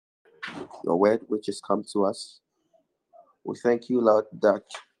your word which has come to us. We thank you, Lord, that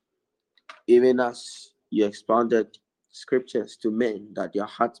even as you expounded scriptures to men, that your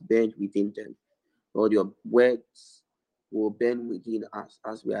heart burned within them. Lord, your words will burn within us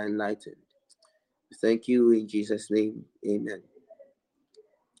as we are enlightened. We thank you in Jesus' name. Amen.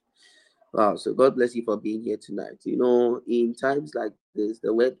 Wow, so God bless you for being here tonight. You know, in times like this,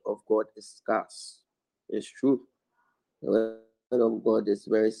 the word of God is scarce. It's true. The word of God is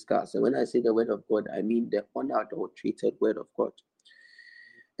very scarce. And when I say the word of God, I mean the unadulterated word of God.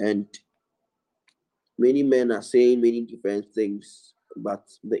 And many men are saying many different things, but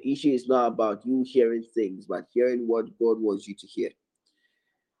the issue is not about you hearing things, but hearing what God wants you to hear.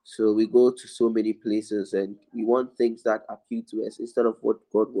 So we go to so many places and we want things that appeal to us instead of what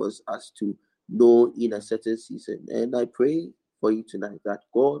God wants us to know in a certain season. And I pray for you tonight that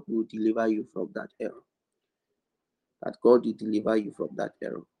God will deliver you from that error. That God will deliver you from that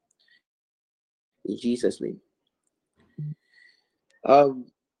error. In Jesus' name.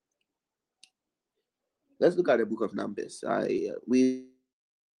 Let's look at the book of Numbers.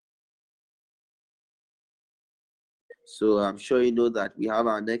 So I'm sure you know that we have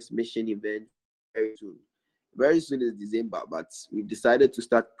our next mission event very soon. Very soon is December, but we've decided to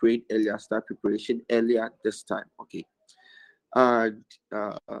start praying earlier, start preparation earlier this time. Okay. And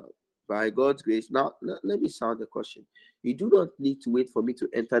by God's grace, now let me sound the question. You do not need to wait for me to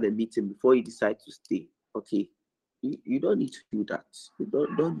enter the meeting before you decide to stay. Okay. You don't need to do that. You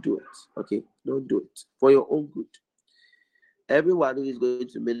don't do it. Okay. Don't do it for your own good. Everyone who is going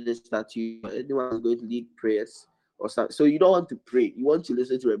to minister to you, anyone who is going to lead prayers or something. So you don't want to pray. You want to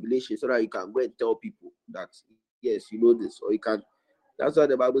listen to revelation so that you can go and tell people that yes, you know this, or you can. That's why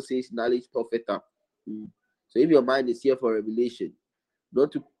the Bible says knowledge profiteth. So if your mind is here for revelation,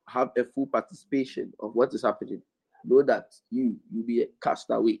 not to have a full participation of what is happening, know that you'll be cast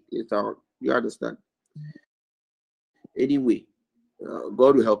away later on. You understand? Anyway,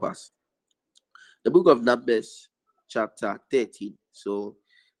 God will help us. The book of Numbers, chapter 13. So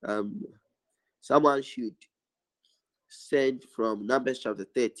someone should send from Numbers chapter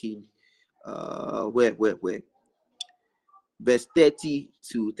 13, where? Verse 30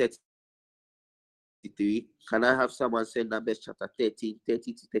 to 33. Can I have someone send Numbers chapter 13,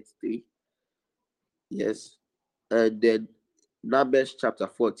 30 to 33? Yes. And then Numbers chapter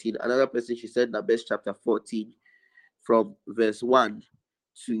 14. Another person should send Numbers chapter 14 from verse 1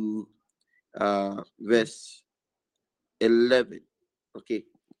 to verse 11. Okay.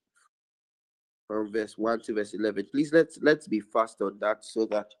 From verse 1 to verse 11. Please let's be fast on that so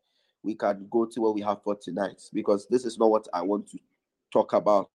that we can go to what we have for tonight, because this is not what I want to talk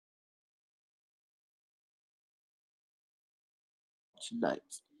about tonight.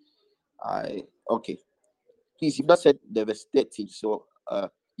 Okay. Please, you've not said the verse 13, so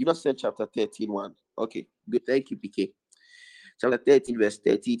you've not said chapter 13 1. Okay, good. Thank you, PK. Chapter 13, verse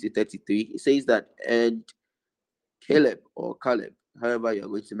 30 to 33. It says that, and Caleb, however you're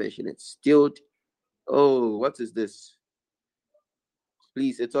going to mention it, stilled. Oh, what is this?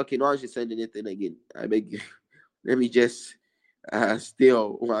 Please, it's okay. No one should send anything again. I beg you. Let me just stay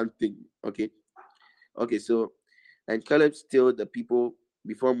on one thing. Okay. Okay, so, and Caleb stilled the people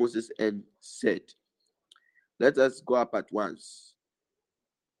before Moses and said, let us go up at once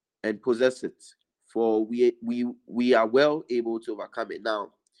and possess it, for we are well able to overcome it.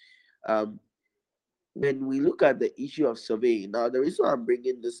 Now, when we look at the issue of surveying, now the reason I'm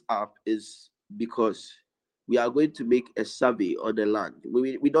bringing this up is because we are going to make a survey on the land.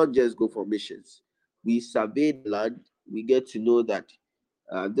 We don't just go for missions. We survey the land. We get to know that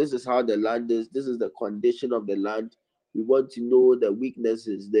this is how the land is. This is the condition of the land. We want to know the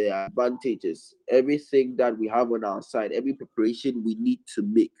weaknesses, the advantages, everything that we have on our side, every preparation we need to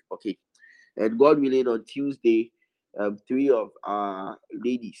make. Okay. And God willing, on Tuesday, 3 of our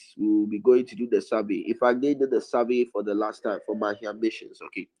ladies will be going to do the survey. In fact, they did the survey for the last time for Mahia missions.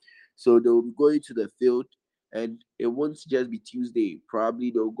 Okay. So they will be going to the field, and it won't just be Tuesday.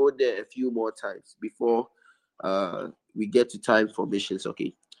 Probably they'll go there a few more times before we get to time for missions.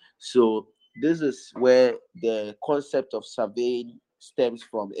 Okay. So this is where the concept of surveying stems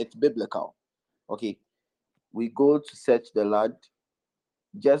from. It's biblical. Okay. We go to search the land,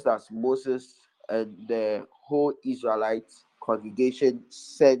 just as Moses and the whole Israelite congregation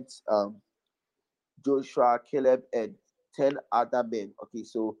sent Joshua, Caleb, and 10 other men. Okay,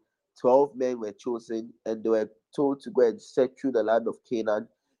 so 12 men were chosen, and they were told to go and search through the land of Canaan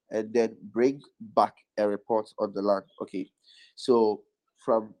and then bring back a report on the land. Okay, so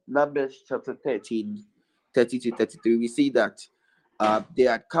from Numbers chapter 13, 30 to 33, we see that they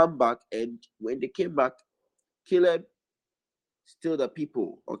had come back, and when they came back, Caleb still the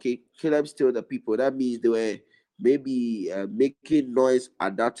people. Okay, Caleb still the people. That means they were maybe making noise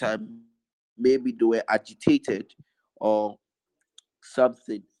at that time. Maybe they were agitated or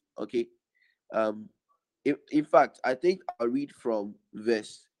something. Okay. Um, in fact, I think I'll read from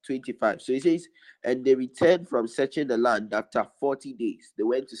verse 25. So it says, and they returned from searching the land after 40 days. They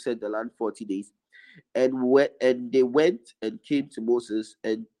went to search the land 40 days. And they went and came to Moses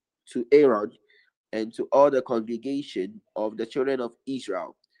and to Aaron and to all the congregation of the children of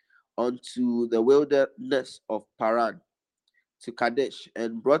Israel unto the wilderness of Paran to Kadesh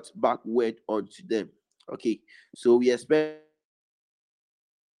and brought back word unto them. Okay, so we expect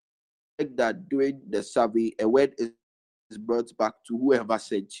that during the survey, a word is brought back to whoever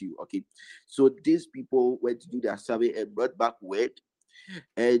sent you. Okay, so these people went to do their survey and brought back word,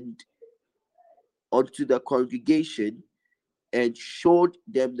 and unto the congregation and showed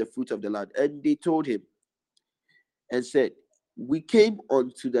them the fruit of the land. And they told him and said, we came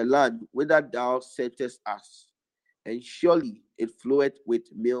unto the land whither thou sentest us, and surely it floweth with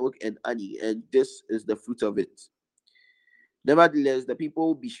milk and honey, and this is the fruit of it. Nevertheless, the people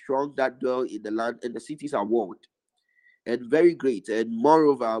will be strong that dwell in the land, and the cities are walled and very great. And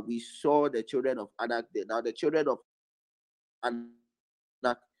moreover, we saw the children of Anak there. Now, the children of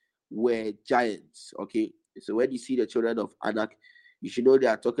Anak were giants. Okay, so when you see the children of Anak, you should know they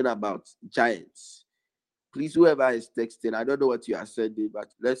are talking about giants. Please, whoever is texting, I don't know what you are sending,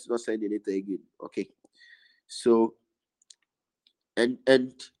 but let's not send anything again. Okay, so and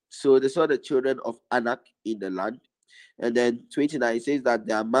so they saw the children of Anak in the land. And then 29 says that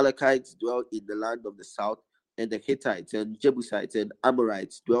the Amalekites dwell in the land of the south, and the Hittites and Jebusites and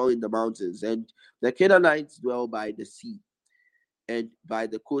Amorites dwell in the mountains, and the Canaanites dwell by the sea and by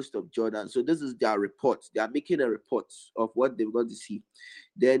the coast of Jordan. So this is their report. They are making a report of what they're going to see.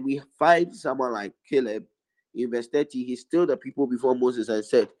 Then we find someone like Caleb in verse 30. He still the people before Moses and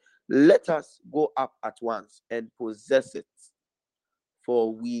said, let us go up at once and possess it,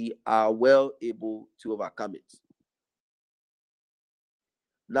 for we are well able to overcome it.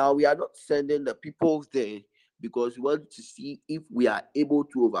 Now, we are not sending the people there because we want to see if we are able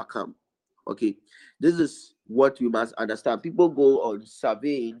to overcome. Okay, this is what we must understand. People go on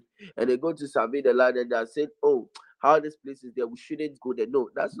surveying and they go to survey the land and they are saying, oh, how this place is there, we shouldn't go there. No,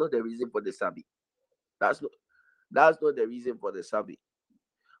 that's not the reason for the survey. That's not that's not the reason for the survey.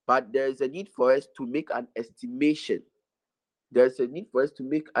 But there is a need for us to make an estimation. There's a need for us to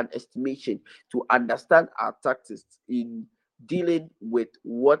make an estimation to understand our tactics in dealing with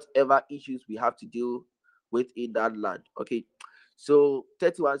whatever issues we have to deal with in that land. Okay. So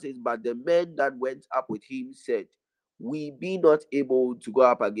 31 says, but the men that went up with him said, we be not able to go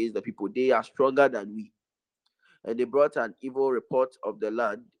up against the people. They are stronger than we. And they brought an evil report of the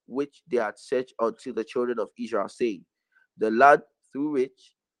land which they had searched unto the children of Israel, saying, the land through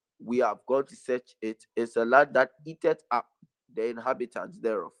which we have gone to search it is a land that eateth up the inhabitants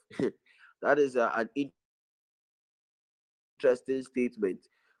thereof. That is an interesting statement.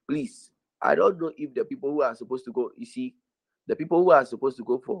 Please, I don't know if the people who are supposed to go, you see, the people who are supposed to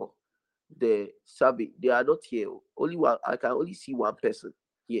go for the survey, they are not here. Only one, I can only see one person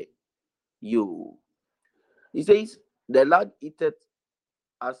here. You. He says, the land eateth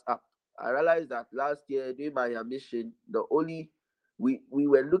us up. I realized that last year during my mission, the only we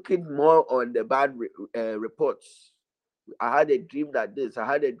were looking more on the bad reports. I had a dream that this, I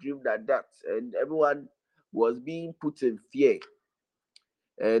had a dream that that, and everyone was being put in fear.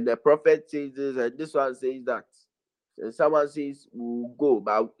 And the prophet says this, and this one says that. And someone says we'll go,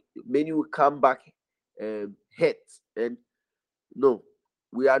 but many will come back hurt. And no,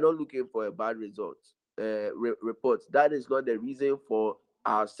 we are not looking for a bad result. Report. That is not the reason for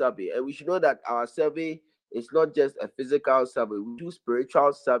our survey. And we should know that our survey is not just a physical survey. We do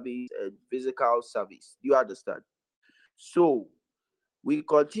spiritual surveys and physical surveys. Do you understand? So we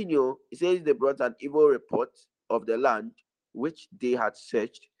continue. It says they brought an evil report of the land which they had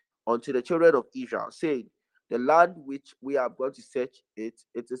searched unto the children of Israel, saying, the land which we are going to search it,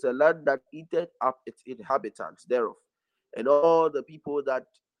 it is a land that eateth up its inhabitants thereof. And all the people that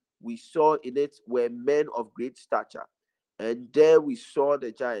we saw in it were men of great stature. And there we saw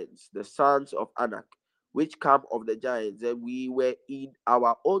the giants, the sons of Anak, which come of the giants, and we were in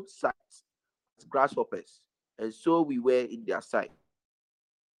our own sight as grasshoppers, and so we were in their sight.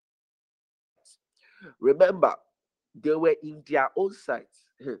 Remember, they were in their own sight.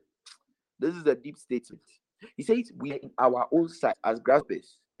 This is a deep statement. He says, we are in our own sight as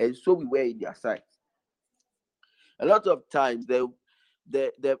grasshoppers, and so we were in their sight. A lot of times, the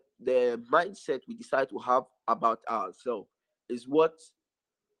mindset we decide to have about ourselves is what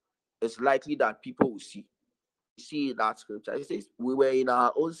is likely that people will see. see in that scripture. It says we were in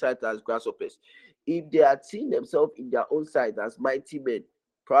our own sight as grasshoppers. If they had seen themselves in their own sight as mighty men,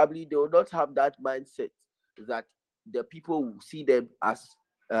 probably they will not have that mindset that the people will see them as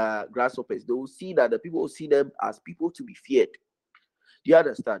grasshoppers. They will see that the people will see them as people to be feared. Do you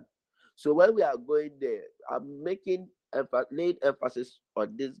understand? So when we are going there, I'm making laid emphasis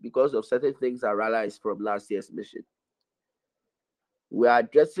on this because of certain things I realized from last year's mission. We are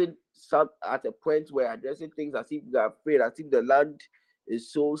addressing some at a point where addressing things as if we are afraid, as if the land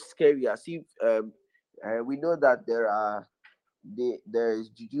is so scary, as if we know that there is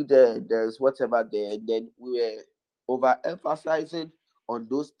juju there's whatever there, and then we were overemphasizing on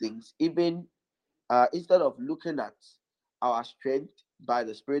those things, even instead of looking at our strength by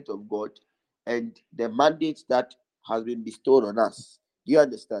the Spirit of God and the mandate that has been bestowed on us. Do you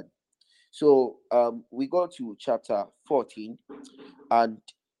understand? So we go to chapter 14, and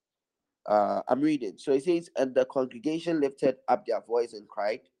I'm reading. So it says, and the congregation lifted up their voice and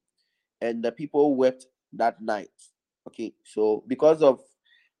cried, and the people wept that night. Okay, so because of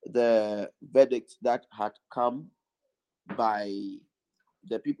the verdict that had come by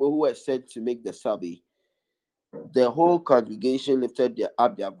the people who were sent to make the survey, the whole congregation lifted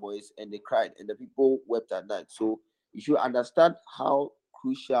up their voice and they cried, and the people wept at night. So you should understand how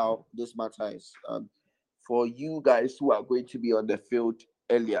crucial this matter is for you guys who are going to be on the field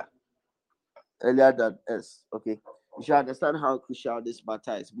earlier than us. Okay, you should understand how crucial this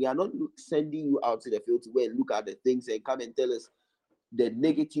matter is. We are not sending you out to the field to go and look at the things and come and tell us the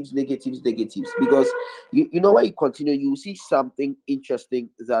negatives, because you know when you continue, you see something interesting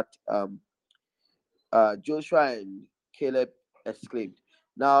that Joshua and Caleb exclaimed.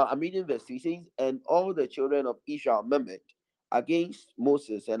 Now I'm reading verse 3. It says, and all the children of Israel murmured against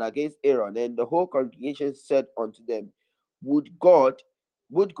Moses and against Aaron, and the whole congregation said unto them, Would God,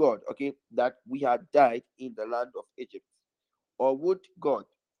 okay, that we had died in the land of Egypt, or would God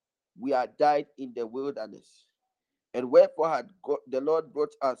we had died in the wilderness? And wherefore had God, the Lord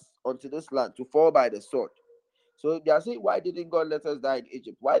brought us unto this land to fall by the sword? So they are saying, why didn't God let us die in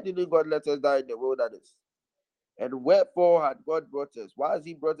Egypt? Why didn't God let us die in the wilderness? And wherefore had God brought us? Why has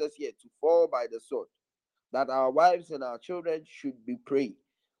He brought us here to fall by the sword? That our wives and our children should be prey.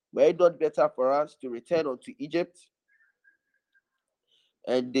 Were it not better for us to return unto Egypt?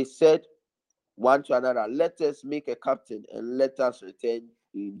 And they said one to another, let us make a captain and let us return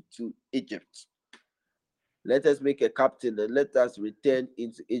into Egypt. Let us make a captain and let us return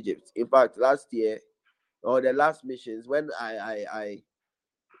into Egypt. In fact, last year, or the last missions, when I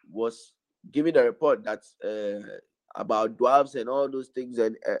was giving a report that about dwarves and all those things,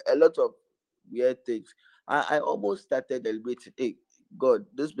 and a lot of weird things, I almost started deliberating, hey, God,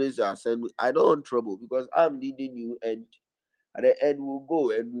 this place you are sending, I don't want trouble because I'm leading you, and at the end we'll go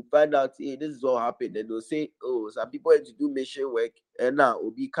and we find out, hey, this is all happened, and they'll say, oh, some people had to do mission work, and now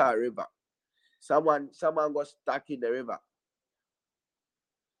Obika River. Someone got stuck in the river.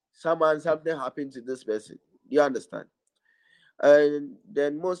 Something happened to this person. You understand? And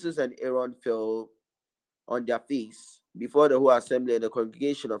then Moses and Aaron fell on their face before the whole assembly and the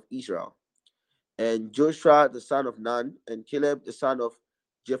congregation of Israel. And Joshua the son of Nun and Caleb the son of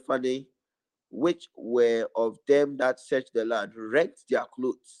Jephunneh, which were of them that searched the land, rent their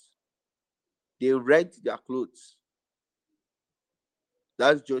clothes. They rent their clothes.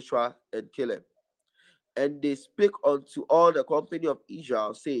 That's Joshua and Caleb. And they spake unto all the company of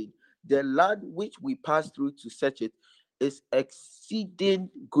Israel, saying, the land which we passed through to search it is exceeding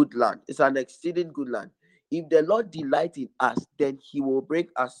good land. It's an exceeding good land. If the Lord delight in us, then He will bring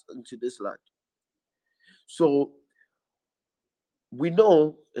us into this land. So we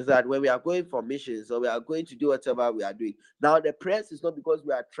know that when we are going for missions or we are going to do whatever we are doing, now the prayers is not because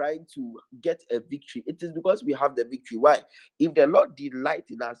we are trying to get a victory. It is because we have the victory. Why? If the Lord delight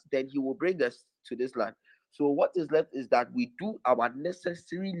in us, then He will bring us to this land. So what is left is that we do our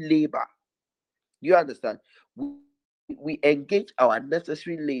necessary labor. You understand? We engage our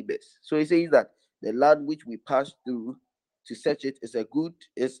necessary labors. So He says that the land which we pass through to search it is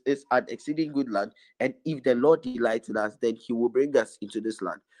an exceeding good land. And if the Lord delights in us, then He will bring us into this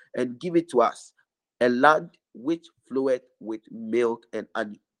land and give it to us, a land which floweth with milk and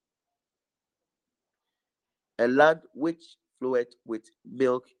honey. A land which floweth with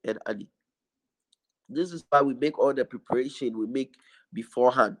milk and honey. This is why we make all the preparation we make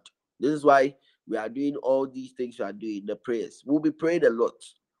beforehand. This is why we are doing all these things we are doing, the prayers. We'll be praying a lot.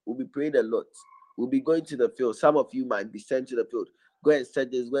 We'll be praying a lot. We'll be going to the field. Some of you might be sent to the field. Go and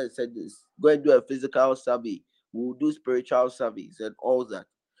send this, go and send this. Go and do a physical survey. We'll do spiritual surveys and all that.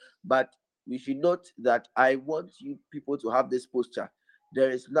 But we should note that I want you people to have this posture. There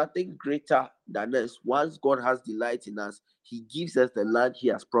is nothing greater than us. Once God has delight in us, He gives us the land He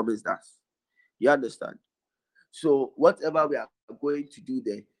has promised us. You understand? So whatever we are going to do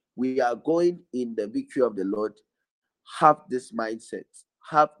there, we are going in the victory of the Lord. Have this mindset,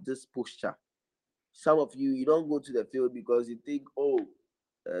 have this posture. Some of you, you don't go to the field because you think, oh,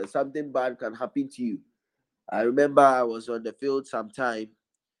 something bad can happen to you. I remember I was on the field sometime.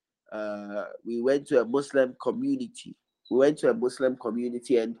 We went to a Muslim community.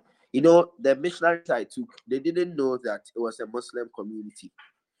 And the missionaries I took, they didn't know that it was a Muslim community.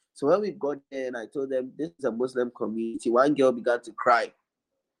 So when we got there and I told them this is a Muslim community, one girl began to cry,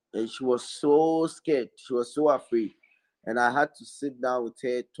 and she was so scared. She was so afraid. And I had to sit down with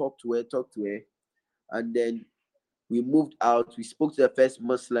her, talk to her. And then we moved out. We spoke to the first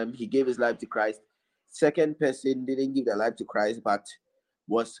Muslim. He gave his life to Christ. Second person didn't give their life to Christ, but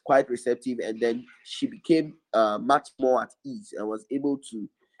was quite receptive. And then she became much more at ease and was able to.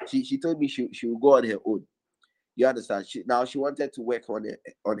 She told me she will go on her own. You understand? She wanted to work on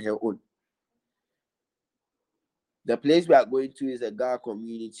her own. The place we are going to is a Ga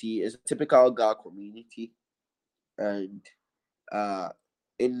community. It's a typical Ga community. And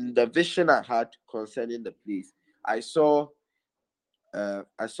in the vision I had concerning the place, I saw,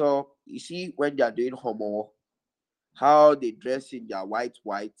 you see, when they are doing homo, how they dress in their whites,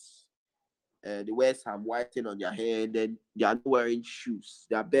 they wear some white thing on their hair, and then they are not wearing shoes.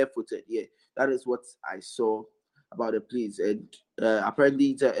 They are barefooted. Yeah, that is what I saw about the place. And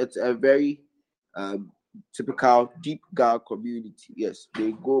apparently, it's a very typical deep Ga community. Yes,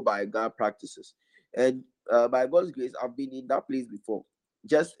 they go by Ga practices. And by God's grace, I've been in that place before.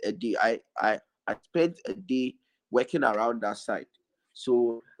 Just a day. I spent a day working around that site.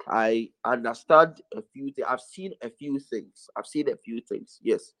 So I understand a few things. I've seen a few things.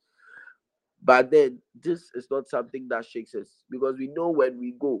 Yes. But then this is not something that shakes us, because we know when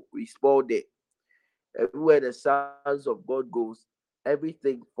we go, we spoil there. Everywhere the sons of God goes,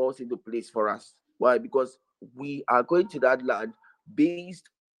 everything falls into place for us. Why? Because we are going to that land based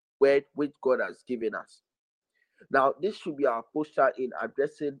on the word which God has given us. Now, this should be our posture in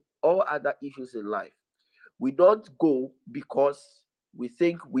addressing all other issues in life. We don't go because we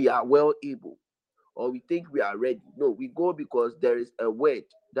think we are well able or we think we are ready. No, we go because there is a word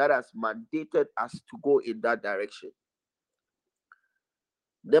that has mandated us to go in that direction.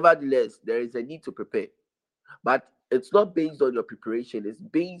 Nevertheless, there is a need to prepare. But it's not based on your preparation, it's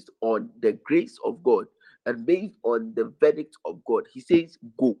based on the grace of God and based on the verdict of God. He says,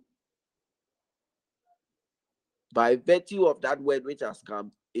 go. By virtue of that word which has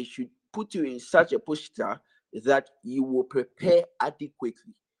come, it should put you in such a posture that you will prepare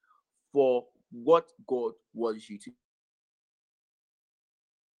adequately for what God wants you to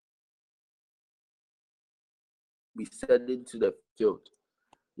be sending to the field.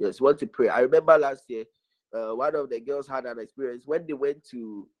 Yes, want to pray. I remember last year, one of the girls had an experience when they went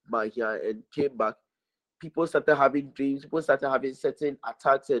to Mahia and came back. People started having dreams. People started having certain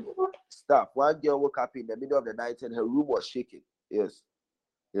attacks and stuff. One girl woke up in the middle of the night and her room was shaking. Yes,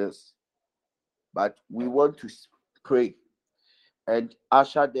 yes. But we want to pray and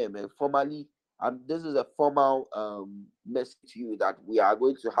usher them and formally. This is a formal message to you that we are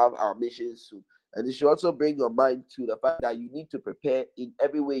going to have our mission soon. And it should also bring your mind to the fact that you need to prepare in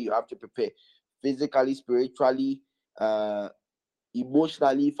every way you have to prepare, physically, spiritually,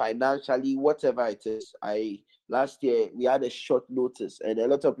 emotionally, financially, whatever it is. Last year we had a short notice, and a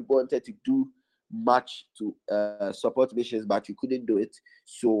lot of people wanted to do much to support missions, but you couldn't do it.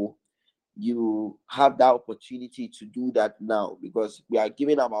 So you have that opportunity to do that now, because we are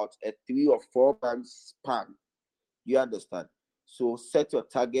giving about a 3 or 4 months span. You understand? So set your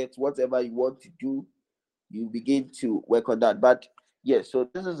target, whatever you want to do, you begin to work on that. But yes, so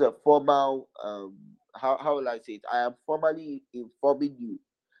this is a formal how will I say it? I am formally informing you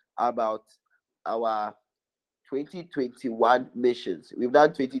about our 2021 missions. We've done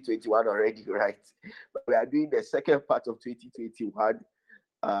 2021 already, right? But we are doing the second part of 2021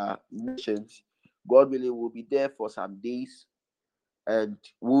 missions. God willing, we'll be there for some days and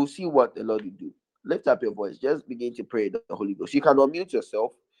we'll see what the Lord will do. Lift up your voice, just begin to pray the Holy Ghost. You can unmute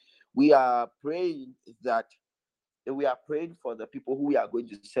yourself. We are praying for the people who we are going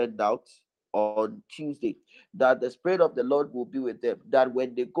to send out on Tuesday, that the Spirit of the Lord will be with them, that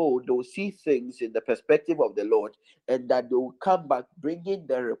when they go, they will see things in the perspective of the Lord, and that they will come back bringing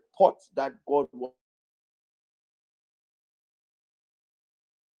the reports that God wants.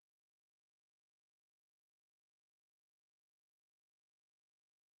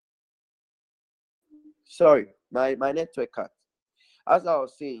 Sorry, my network cut. As I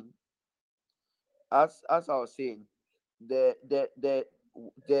was saying, as I was saying, the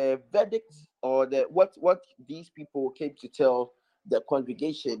the verdict, or the what these people came to tell the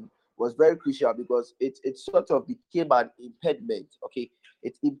congregation, was very crucial, because it sort of became an impediment. Okay,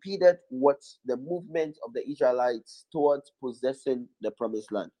 it impeded what the movement of the Israelites towards possessing the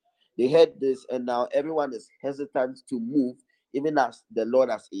promised land. They heard this, and now everyone is hesitant to move, even as the Lord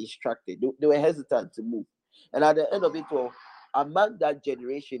has instructed. They were hesitant to move. And at the end of it all, among that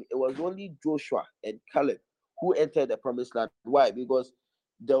generation, it was only Joshua and Caleb who entered the promised land. Why? Because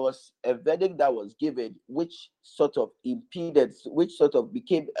there was a verdict that was given, which sort of impeded, which sort of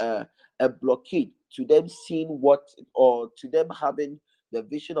became a blockade to them seeing what, or to them having the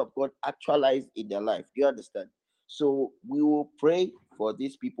vision of God actualized in their life. Do you understand? So we will pray for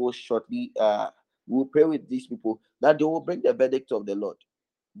these people shortly. We will pray with these people that they will bring the verdict of the Lord.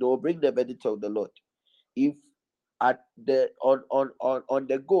 They will bring the verdict of the Lord. If at the on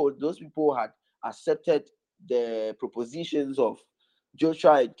the go, those people had accepted the propositions of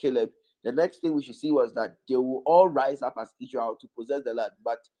Joshua and Caleb, the next thing we should see was that they will all rise up as Israel to possess the land.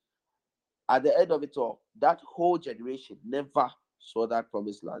 But at the end of it all, that whole generation never saw that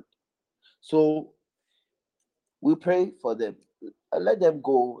promised land. So we pray for them. Let them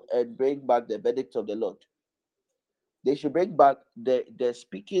go and bring back the verdict of the Lord. They should bring back the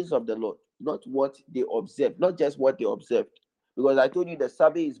speakings of the Lord, not what they observed, not just what they observed. Because I told you the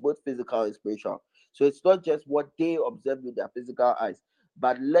survey is both physical and spiritual. So it's not just what they observe with their physical eyes,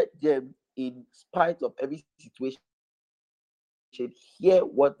 but let them, in spite of every situation, hear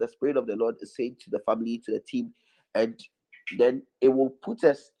what the Spirit of the Lord is saying to the family, to the team, and then it will put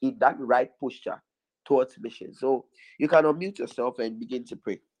us in that right posture towards mission. So you can unmute yourself and begin to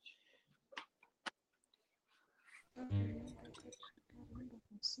pray.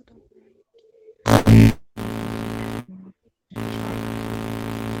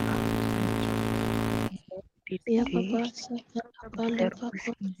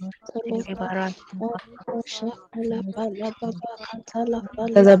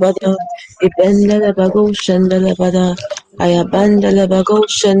 Dalabada, Ibendalabago Shandalabada, Ayabandalabago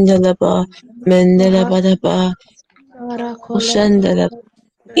Shandalaba, Mendelabadaba, Shandalaba,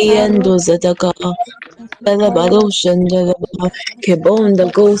 Iando Zadaka, Dalabado Shandalaba, Kebonda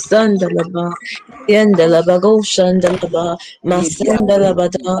Go Sandalaba, Yandalabago Shandalaba, Give their praise,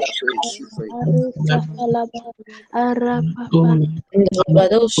 give Masandalabada, their praise, we pray.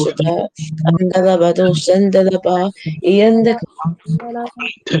 Andalabado Shada, Andalabado Shandalaba,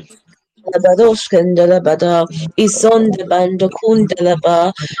 Labadoskandalabada, Ison the bando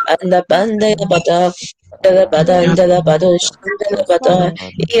kundalaba, and the bandalabada, Dalabada and Dalabados, Dalabada,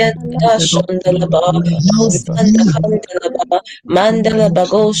 Ian Dashondalaba, Osanda Kandalaba,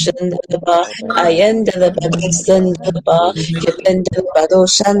 Mandalabagos and Dalaba, Ayandalabados and Dalaba,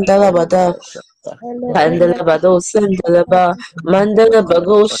 Kependalabados and Dalabada. Pandalabado Sandalaba,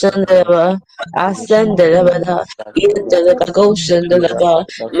 Mandalabago Sandalaba, Asandalabada, Yandalabago Sandalaba,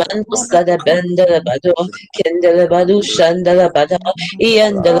 Mandusada Bandalabado, Kendalabadu Sandalabada,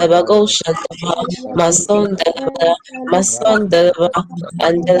 Yandalabago Sandalaba, Masondalabada, Masondalaba,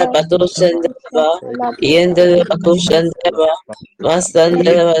 Andalabado Sandalaba, Yandalabago Sandalaba,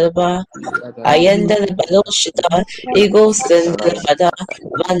 Masandalabada, Ayandalabado Shida, Ego Sandalabada,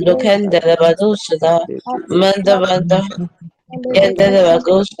 Mando Kendalabado Shida, Mandabanda, Yandalaba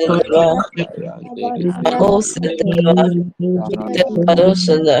Gosandaba, Bagosandaba, Yandalaba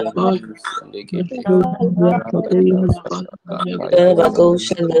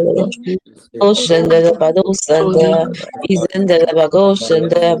Gosandaba, Gosandaba, Dosanda, Izandalaba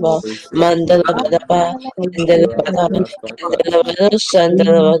Gosandaba, Mandalabadaba, Yandalabada, Yandalaba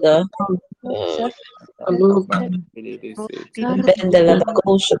Dosandalabada, Bendela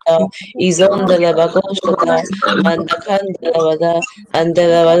Bagoshata, Izondela Bagoshata, Mandakandela Vada,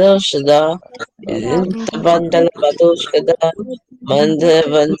 Andela Vadoshada, Bandala Badoshada, Mandela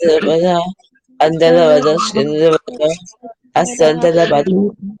Vandela Vada, Andela Vadoshada, Asandela Badu.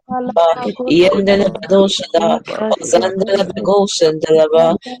 Yendela Badoshada, Ozandela Bagoshandela,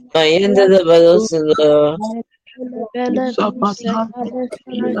 Mayendela Badoshada.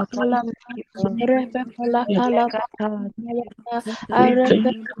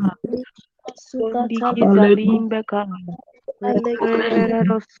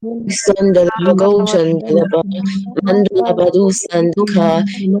 Sandalabagoshandalaba, Mandalabadusandaka,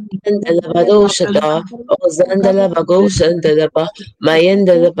 Yandalabadoshada, Ozandalabagoshandalaba,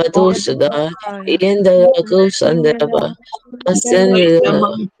 Mayandalabadoshada, Yandalabagoshandalaba, Asandalaba,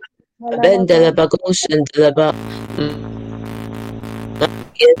 Bendalabagoshandalaba,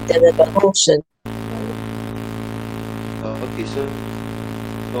 Yandalabagoshandalaba. Okay, so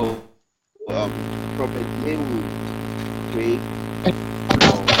Prophet Lay will pray,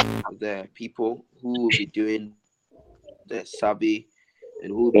 the people who will be doing the survey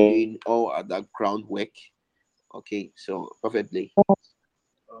and who will be doing all other groundwork. Okay, so Prophet Blake.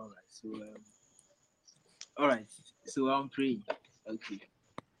 All right. So I'm praying. Okay.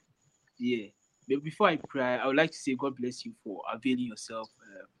 Yeah. But before I pray, I would like to say God bless you for availing yourself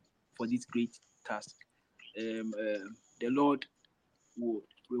for this great task. The Lord will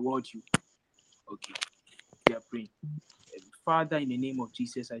reward you. Okay. We are praying. Father, in the name of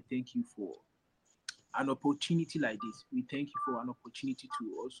Jesus, I thank you for an opportunity like this. We thank you for an opportunity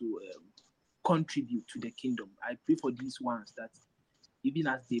to also contribute to the kingdom. I pray for these ones that even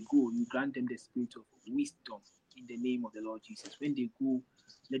as they go, you grant them the spirit of wisdom in the name of the Lord Jesus. When they go,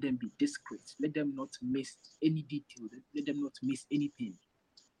 let them be discreet. Let them not miss any detail. Let them not miss anything.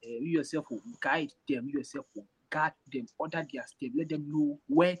 You yourself will guide them. You yourself will guard them, order their step. Let them know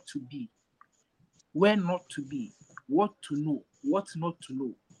where to be, where not to be, what to know, what not to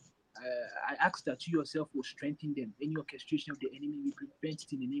know. I ask that you yourself will strengthen them. Any orchestration of the enemy, we prevent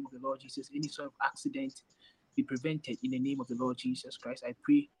it in the name of the Lord Jesus. Any sort of accident be prevented in the name of the Lord Jesus Christ. I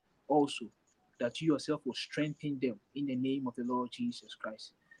pray also that you yourself will strengthen them in the name of the Lord Jesus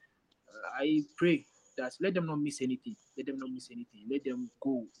Christ. I pray that let them not miss anything. Let them not miss anything. Let them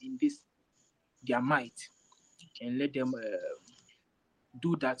go in this their might and let them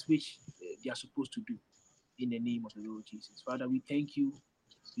do that which they are supposed to do in the name of the Lord Jesus. Father, we thank you.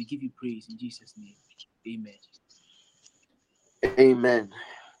 We give you praise in Jesus' name. Amen. Amen.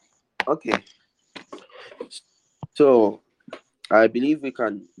 Okay. So I believe we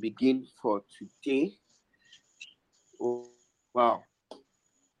can begin for today. Oh, wow.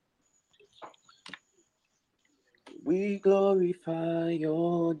 We glorify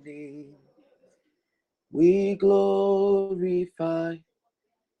your name. We glorify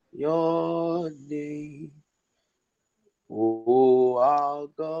your name. Oh, our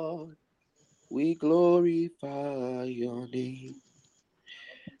God, we glorify your name.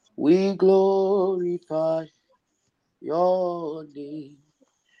 We glorify your name.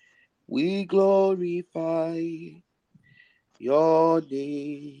 We glorify your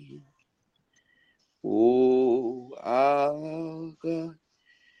name. Oh, our God,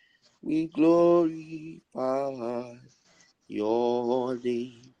 we glorify your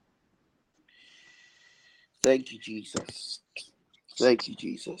name. Thank you, Jesus. Thank you,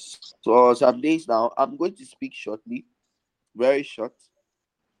 Jesus. So some days now, I'm going to speak shortly, very short.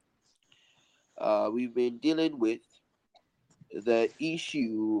 We've been dealing with the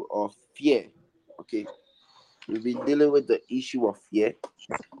issue of fear. Okay, we've been dealing with the issue of fear.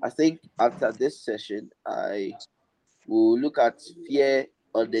 I think after this session, I will look at fear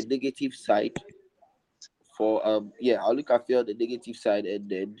on the negative side. I'll look at fear on the negative side, and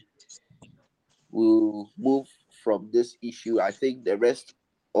then we'll move from this issue. I think the rest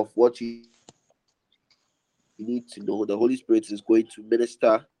of what you need to know, the Holy Spirit is going to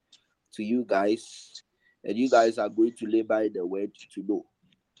minister to you guys, and you guys are going to lay by the word to know.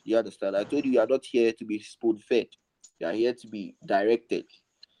 You understand? I told you, you are not here to be spoon fed. You are here to be directed.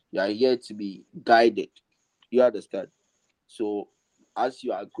 You are here to be guided. You understand? So as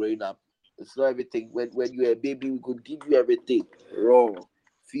you are growing up, it's not everything. When you're a baby, we could give you everything raw,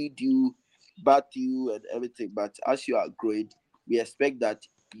 feed you, bath you, and everything. But as you are growing, we expect that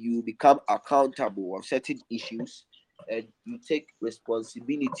you become accountable of certain issues and you take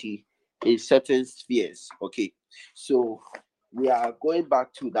responsibility in certain spheres. Okay, so we are going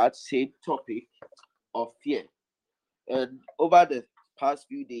back to that same topic of fear. And over the past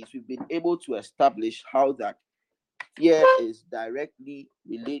few days, we've been able to establish how that fear is directly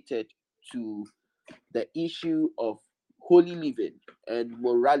related to the issue of holy living and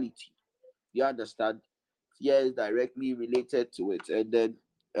morality. You understand? Fear is directly related to it. And then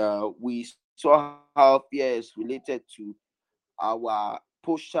we saw how fear is related to our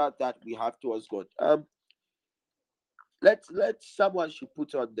posture that we have towards God. Let someone should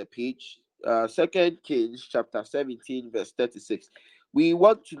put on the page Second Kings chapter 17 verse 36. We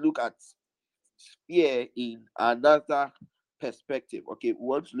want to look at fear in another perspective. Okay, we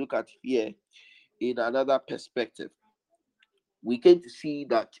want to look at fear in another perspective. We came to see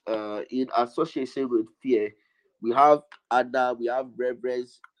that in association with fear, we have honor, we have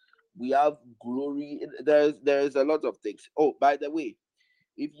reverence, we have glory. There's a lot of things. Oh, by the way,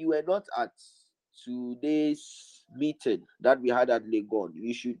 if you were not at today's meeting that we had at Legon,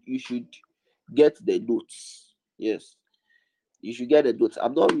 you should get the notes. Yes, you should get the notes.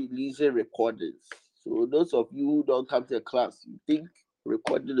 I'm not releasing recordings. So those of you who don't come to the class, you think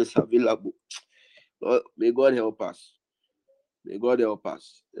recording is available. May God help us. May God help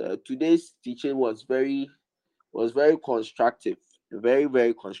us. Today's teaching was very constructive. very,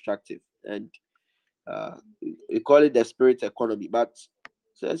 very constructive, and we call it the spirit economy. But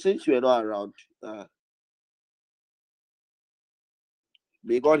since you are not around,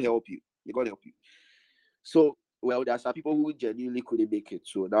 may God help you. May God help you. So, well, there are some people who genuinely couldn't make it.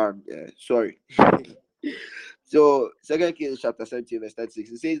 So now, sorry. So, Second Kings chapter 17, verse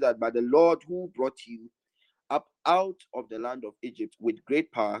 36, it says that, "But the Lord who brought you up out of the land of Egypt with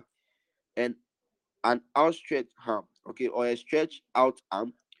great power and an outstretched arm," okay, or a stretched out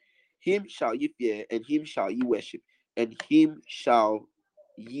arm, "him shall ye fear, and him shall ye worship, and him shall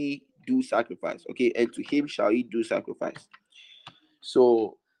ye do sacrifice." Okay, and to him shall ye do sacrifice.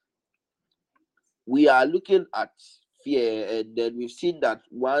 So we are looking at fear, and then we've seen that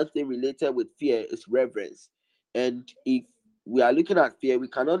one thing related with fear is reverence. And if we are looking at fear, we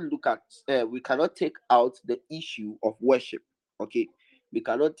cannot take out the issue of worship. Okay, we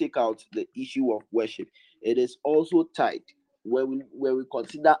cannot take out the issue of worship. It is also tied. When we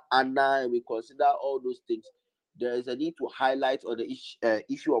consider honor and we consider all those things, there is a need to highlight on the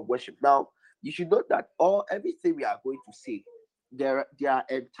issue of worship. Now, you should note that everything we are going to say, they are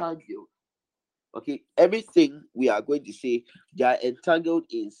entangled. Okay, everything we are going to say, they are entangled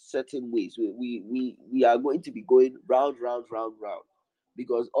in certain ways. We are going to be going round,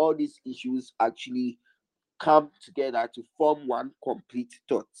 because all these issues actually come together to form one complete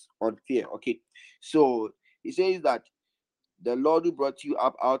thought on fear. Okay, so it says that the Lord who brought you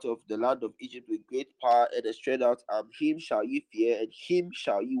up out of the land of Egypt with great power and a stretched out arm, him shall ye fear, and him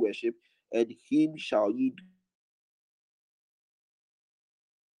shall ye worship, and him shall ye do sacrifice.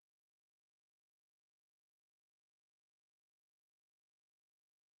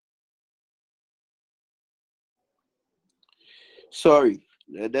 Okay, sorry,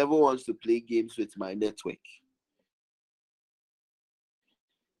 the devil wants to play games with my network.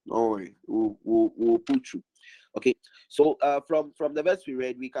 Don't worry, we'll pull through. Okay, so from the verse we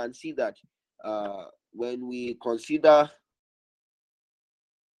read, we can see that when we consider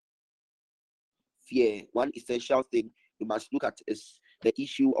fear, one essential thing we must look at is the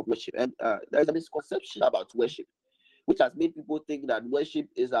issue of worship. And there is a misconception about worship, which has made people think that worship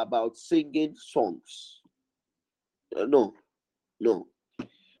is about singing songs. No.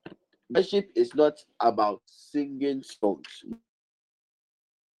 Worship is not about singing songs.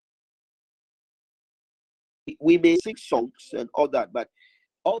 We may sing songs and all that, but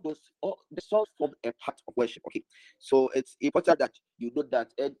all the songs form a part of worship. Okay, so it's important that you know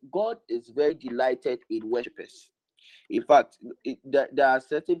that, and God is very delighted in worshippers. In fact, there are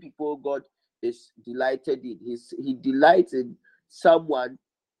certain people God is delighted in. He delights in someone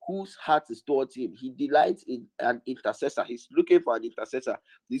whose heart is towards him. He delights in an intercessor. He's looking for an intercessor.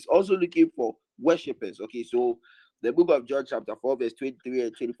 He's also looking for worshippers. Okay, so the book of John chapter 4 verse 23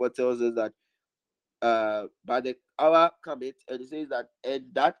 and 24 tells us that but the hour cometh, and it says that, and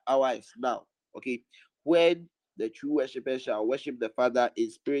that hour is now. Okay, when the true worshippers shall worship the Father in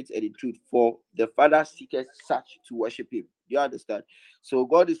spirit and in truth, for the Father seeketh such to worship him. You understand? So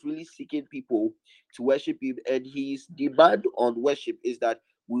God is really seeking people to worship him, and his demand on worship is that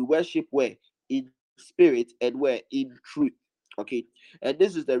we worship where? In spirit, and where? In truth. Okay, and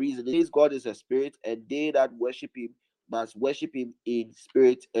this is the reason. It is God is a spirit, and they that worship him must worship him in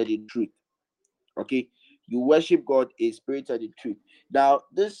spirit and in truth. Okay, you worship God in spirit and in truth. Now,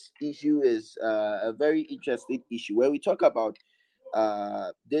 this issue is a very interesting issue where we talk about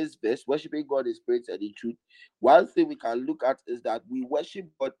this verse, worshiping God in spirit and in truth. One thing we can look at is that we worship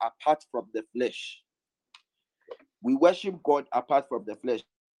God apart from the flesh. We worship God apart from the flesh.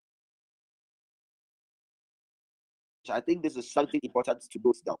 I think this is something important to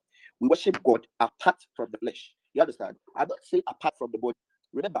note down. We worship God apart from the flesh. You understand? I'm not saying apart from the body.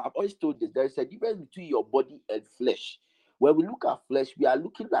 Remember, I've always told this. There is a difference between your body and flesh. When we look at flesh, we are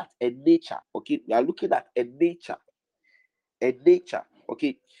looking at a nature. Okay, we are looking at a nature. A nature.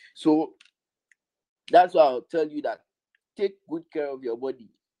 Okay, so that's why I'll tell you that take good care of your body,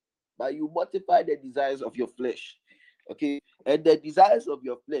 but you mortify the desires of your flesh. Okay, and the desires of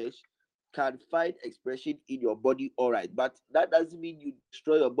your flesh can find expression in your body, all right, but that doesn't mean you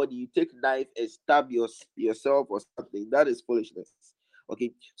destroy your body. You take knife and stab yourself or something. That is foolishness.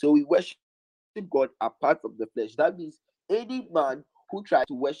 Okay, so we worship God apart from the flesh. That means any man who tries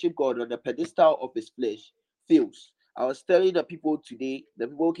to worship God on the pedestal of his flesh fails. I was telling the people today, the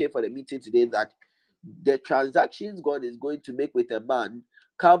people who came for the meeting today, that the transactions God is going to make with a man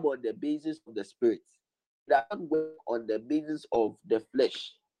come on the basis of the spirit. That work on the basis of the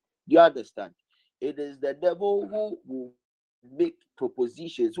flesh. Do you understand? It is the devil who will make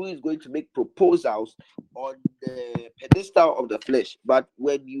propositions, who is going to make proposals on the pedestal of the flesh. But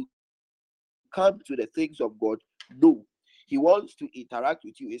when you come to the things of God, no, He wants to interact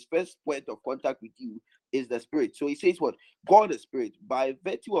with you. His first point of contact with you is the spirit. So he says what? God is spirit. By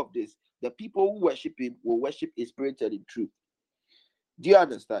virtue of this, the people who worship him will worship in spirit and in truth. Do you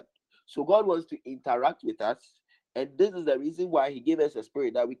understand? So God wants to interact with us, and this is the reason why he gave us a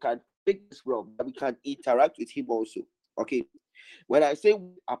spirit that we can pick this from, that we can interact with him also. Okay. When I say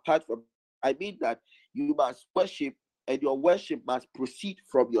apart from, I mean that you must worship, and your worship must proceed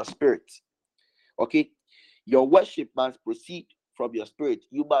from your spirit. Okay. Your worship must proceed from your spirit.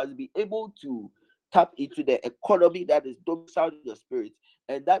 You must be able to tap into the economy that is domiciled in your spirit,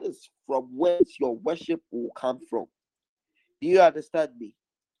 and that is from whence your worship will come from. Do you understand me?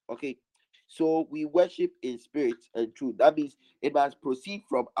 Okay. So we worship in spirit and truth. That means it must proceed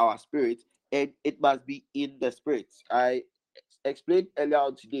from our spirit, and it must be in the spirit. I explained earlier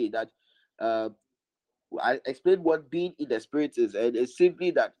on today that I explained what being in the spirit is, and it's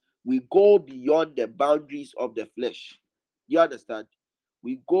simply that we go beyond the boundaries of the flesh. You understand?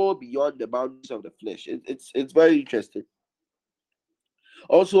 We go beyond the boundaries of the flesh. It's very interesting.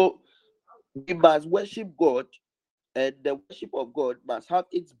 Also, we must worship God, and the worship of God must have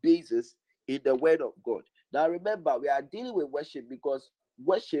its basis in the word of God. Now, remember, we are dealing with worship because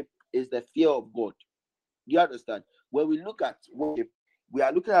worship is the fear of God. You understand? When we look at worship, we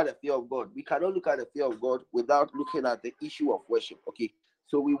are looking at the fear of God. We cannot look at the fear of God without looking at the issue of worship. Okay,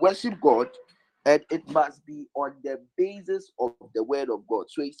 so we worship God, and it must be on the basis of the word of God.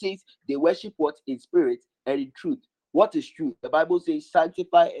 So he says they worship what? In spirit and in truth. What is truth? The Bible says,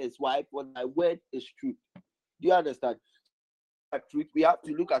 sanctify as why, for thy word is truth. Do you understand? Truth, we have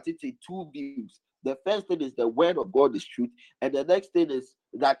to look at it in two views. The first thing is the word of God is truth, and the next thing is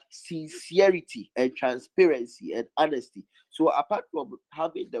that sincerity and transparency and honesty. So apart from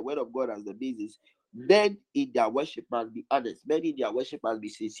having the word of God as the basis, men in their worship must be honest, men in their worship must be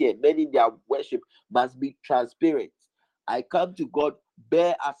sincere, men in their worship must be transparent. I come to God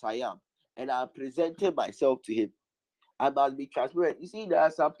bare as I am, and I'm presenting myself to him. I must be transparent. You see, there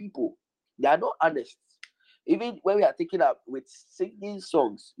are some people, they are not honest. Even when we are taking up with singing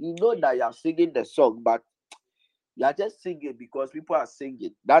songs, you know that you are singing the song, but you are just singing because people are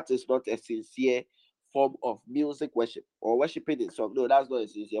singing. That is not a sincere form of music worship or worshiping in song. No, that's not a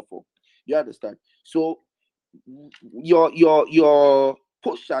sincere form. You understand? So your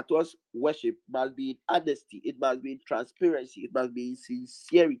posture towards worship must be in honesty, it must be in transparency, it must be in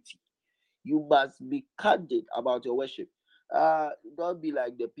sincerity. You must be candid about your worship. Don't be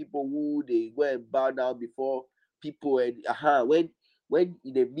like the people who they go and bow down before people, and when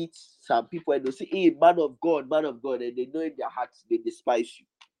they meet some people and they say, hey, man of God, and they know in their hearts they despise you.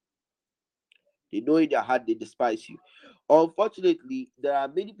 They know in their heart they despise you. Unfortunately, there are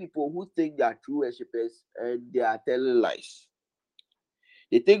many people who think they are true worshippers and they are telling lies.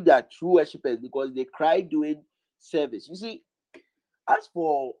 They think they are true worshippers because they cry during service. You see, as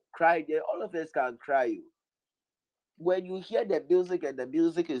for cry, then all of us can cry. When you hear the music and the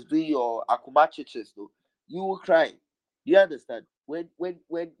music is doing your akumachiches, though, you will cry. You understand? When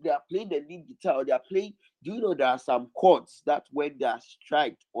they are playing the lead guitar or they are playing, do you know there are some chords that when they are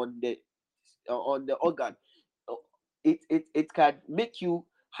struck on the organ, uh, it can make you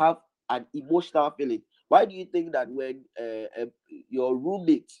have an emotional feeling. Why do you think that when your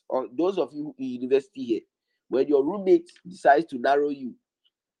roommate or those of you in university here, when your roommate decides to narrow you,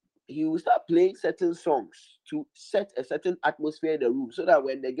 he will start playing certain songs to set a certain atmosphere in the room so that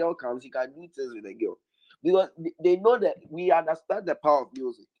when the girl comes, he can do things with the girl. Because they know that we understand the power of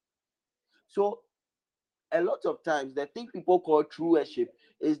music. So a lot of times the thing people call true worship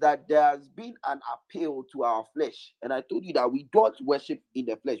is that there has been an appeal to our flesh. And I told you that we don't worship in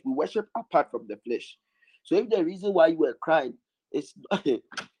the flesh, we worship apart from the flesh. So if the reason why you were crying is it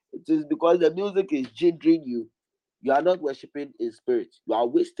is because the music is gingering you, you are not worshiping in spirit. You are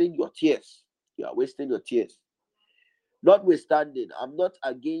wasting your tears. You are wasting your tears. Notwithstanding, I'm not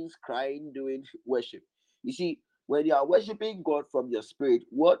against crying during worship. You see, when you are worshiping God from your spirit,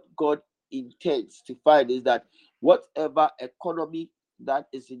 what God intends to find is that whatever economy that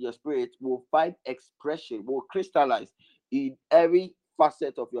is in your spirit will find expression, will crystallize in every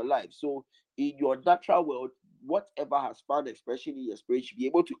facet of your life. So, in your natural world, whatever has found expression in your spirit should be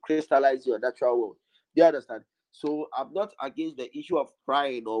able to crystallize your natural world. Do you understand? So, I'm not against the issue of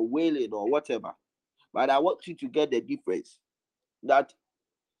crying or wailing or whatever. But I want you to get the difference that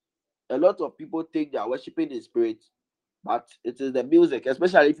a lot of people think they are worshiping in spirit, but it is the music,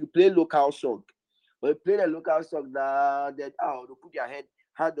 especially if you play local song. When you play the local song, then they'll put their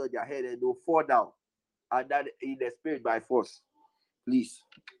hand on their head and they'll fall down. And that in the spirit by force. Please.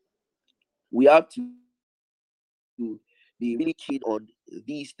 We have to be really keen on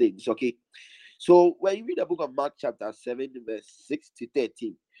these things, okay? So when you read the book of Mark chapter 7, verse 6 to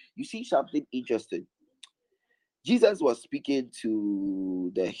 13, you see something interesting. Jesus was speaking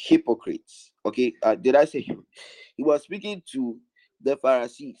to the hypocrites. Okay, did I say he was speaking to the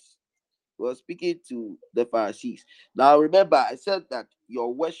Pharisees? He was speaking to the Pharisees. Now remember, I said that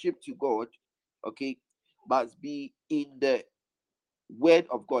your worship to God, okay, must be in the word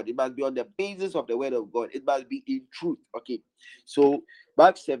of God. It must be on the basis of the word of God. It must be in truth. Okay. So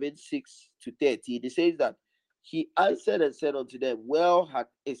Mark 7, 6 to 13, it says that he answered and said unto them, well had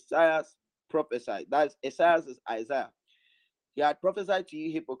Isaiah prophesied. That's Isaiah is Isaiah. He had prophesied to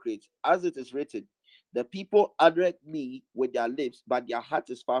you hypocrites, as it is written, the people honor me with their lips, but their heart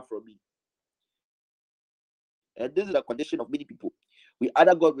is far from me. And this is the condition of many people. We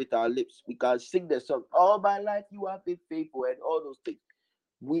honor God with our lips. We can sing the song, all my life you have been faithful, and all those things.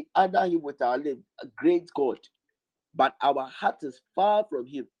 We honor him with our lips, a great God, but our heart is far from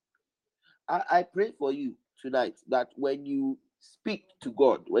him. I pray for you tonight that when you speak to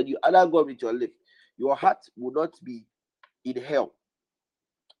God, when you honor God with your lips, your heart will not be in hell.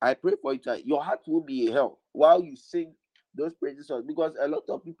 I pray for you tonight. Your heart will be in hell while you sing those praises songs, because a lot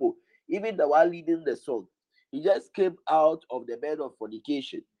of people, even the one leading the song, he just came out of the bed of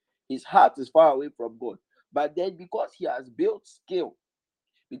fornication. His heart is far away from God. But then because he has built skill,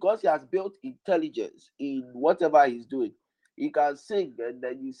 because he has built intelligence in whatever he's doing, he can sing, and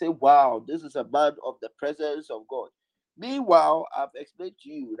then you say, wow, this is a man of the presence of God. Meanwhile, I've explained to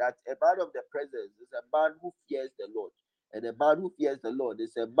you that a man of the presence is a man who fears the Lord. And a man who fears the Lord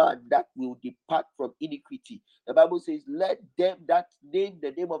is a man that will depart from iniquity. The Bible says, let them that name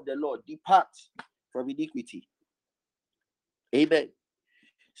the name of the Lord depart from iniquity. Amen.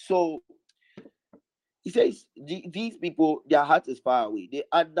 So he says, these people, their heart is far away. They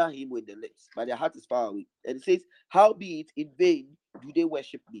honor him with the lips, but their heart is far away. And it says, howbeit in vain do they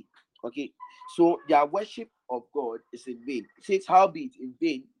worship me. Okay, so their worship of God is in vain. It says, howbeit in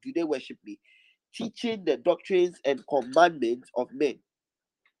vain do they worship me, teaching the doctrines and commandments of men.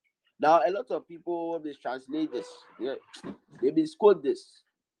 Now, a lot of people mistranslate this. Yeah, they misquote this.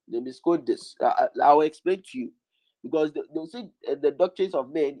 They misquote this. I'll explain to you, because they'll say the doctrines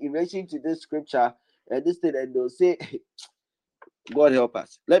of men in relation to this scripture and this thing, and they'll say, God help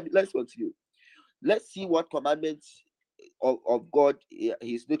us. Let's continue. Let's see what commandments of God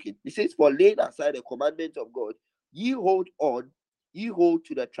he's looking. He says, for laying aside the commandments of God, ye hold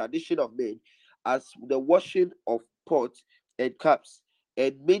to the tradition of men, as the washing of pots and cups,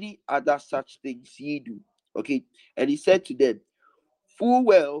 and many other such things ye do. Okay. And he said to them, full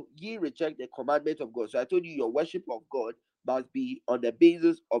well ye reject the commandment of God. So I told you, your worship of God must be on the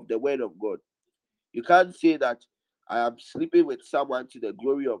basis of the word of God. You can't say that I am sleeping with someone to the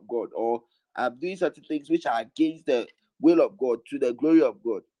glory of God, or I'm doing certain things which are against the will of God to the glory of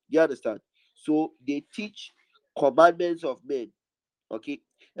God. You understand? So they teach commandments of men. Okay.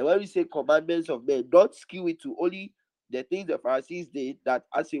 And when we say commandments of men, don't skew it to only the things the Pharisees did, that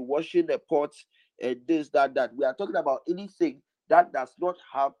as in washing the pots and this, that. We are talking about anything that does not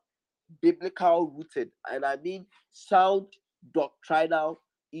have biblical rooted, and I mean sound doctrinal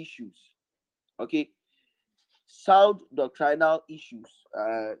issues. Okay. Sound doctrinal issues,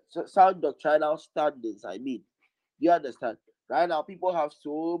 sound doctrinal standards. I mean, do you understand? Right now, people have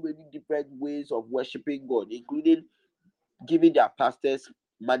so many different ways of worshiping God, including giving their pastors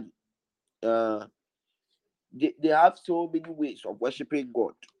money. They have so many ways of worshiping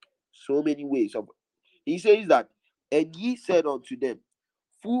God. So many ways of. He says that, and ye said unto them,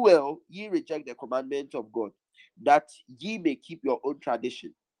 full well ye reject the commandment of God, that ye may keep your own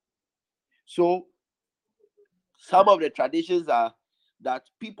tradition. So some of the traditions are that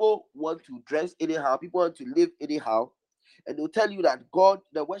people want to dress anyhow, people want to live anyhow, and they'll tell you that God,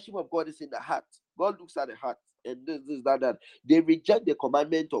 the worship of God is in the heart. God looks at the heart, and this, that. They reject the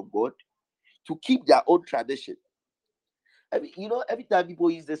commandment of God to keep their own tradition. Every time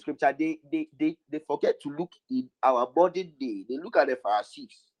people use the scripture, they forget to look in our modern day. They look at the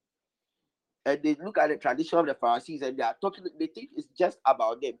Pharisees, and they look at the tradition of the Pharisees, and they think it's just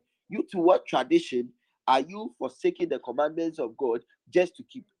about them. You, to what tradition are you forsaking the commandments of God just to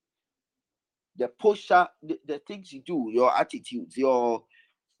keep? The posture, the things you do, your attitudes, your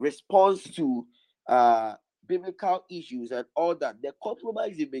response to biblical issues and all that, the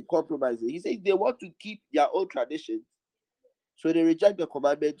compromise you've been compromising. He says they want to keep their own traditions, so they reject the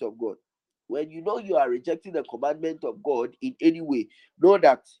commandment of God. When you know you are rejecting the commandment of God in any way, know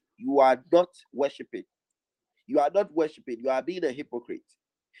that you are not worshiping. You are not worshiping. You are being a hypocrite.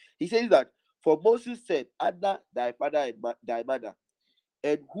 He says that, for Moses said, honor thy father and thy mother,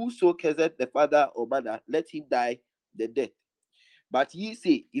 and whoso curseth the father or mother, let him die the death. But ye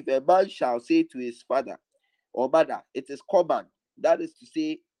say, if a man shall say to his father or mother, it is korban, that is to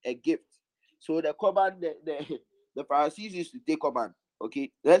say, a gift. So the korban, the Pharisees used to take korban.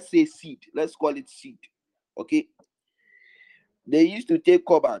 Okay, let's say seed. Let's call it seed. Okay, they used to take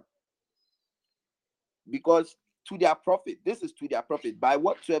korban because to their profit. This is to their profit. By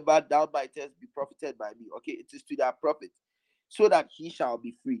whatsoever thou mightest be profited by me. Okay, it is to their profit, so that he shall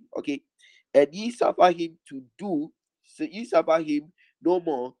be free. Okay, and ye suffer him to do. So ye suffer him no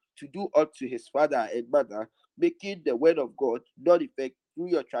more to do unto his father and mother, making the word of God not effect through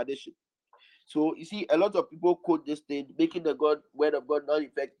your tradition. So you see, a lot of people quote this thing, making the word of God not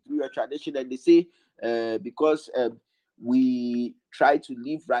effect through your tradition, and they say, because we try to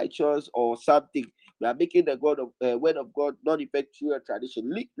live righteous or something, we are making the word of God not effect through your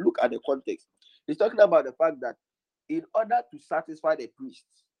tradition. Look at the context. He's talking about the fact that in order to satisfy the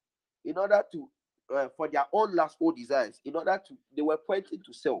priests, in order to for their own lustful desires, they were pointing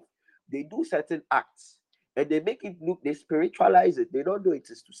to self. They do certain acts and they make it look, they spiritualize it. They don't know it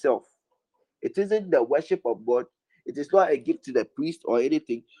is to self. It isn't the worship of God. It is not a gift to the priest or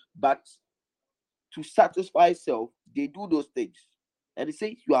anything, but to satisfy self, they do those things. And he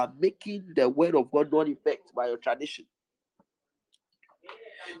says you are making the word of God not effect by your tradition.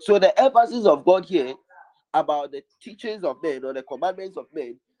 So the emphasis of God here about the teachings of men or the commandments of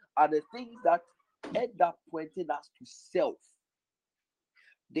men are the things that end up pointing us to self.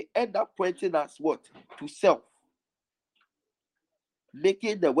 They end up pointing us what? To self.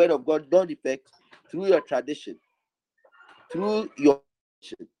 Making the word of God not effect through your tradition, through your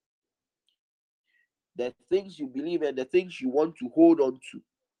tradition. The things you believe and the things you want to hold on to.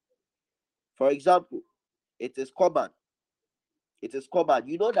 For example, it is korban. It is korban.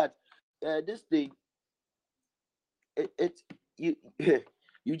 You know that this thing, you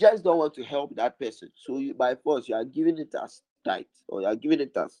you just don't want to help that person. So you, by force, you are giving it as tithe or you are giving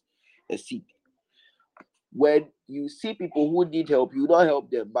it as a seed. When you see people who need help, you don't help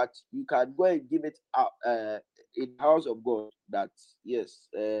them, but you can go and give it out in the house of God. That yes,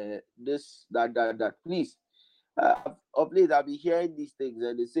 this that please. Of late, I'll be hearing these things,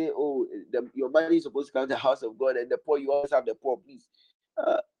 and they say, "Oh, your money is supposed to come to the house of God, and the poor, you always have the poor." Please,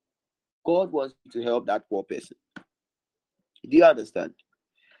 God wants you to help that poor person. Do you understand?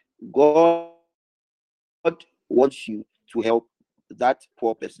 God wants you to help that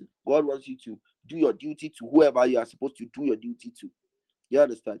poor person. God wants you to do your duty to whoever you are supposed to do your duty to. You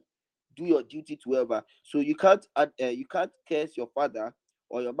understand? Do your duty to whoever. So you can't curse your father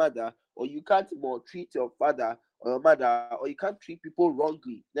or your mother, or you can't maltreat your father or your mother, or you can't treat people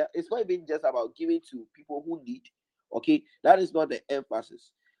wrongly. Now, it's not even just about giving to people who need. Okay, that is not the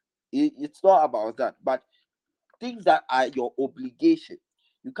emphasis. It's not about that, but things that are your obligation,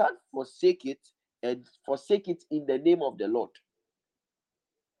 you can't forsake it and forsake it in the name of the Lord.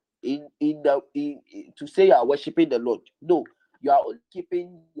 To say you are worshiping the Lord. No, you are only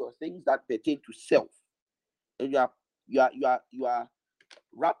keeping your things that pertain to self, and you are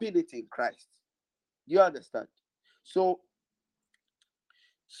wrapping it in Christ. Do you understand? So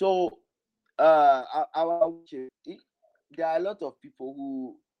our worship, there are a lot of people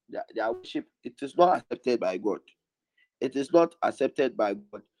who their worship, it is not accepted by God. It is not accepted by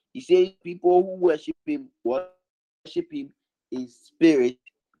God. He says people who worship him in spirit,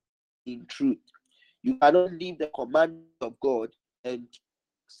 in truth. You cannot leave the commandments of God and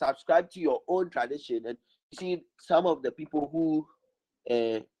subscribe to your own tradition. And you see some of the people who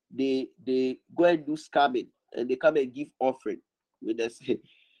they go and do scamming, and they come and give offering with us.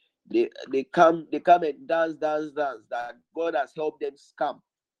 They come and dance that God has helped them scam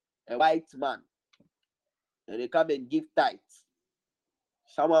a white man, and they come and give tithes.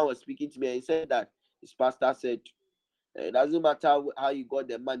 Someone was speaking to me and he said that his pastor said it doesn't matter how you got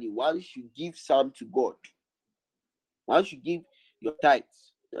the money, once you give some to God, once you give your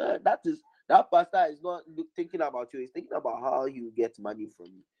tithes, that pastor is not thinking about you, he's thinking about how you get money from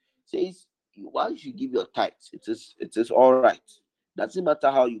you. Says once you give your tithes, it is all right. Doesn't matter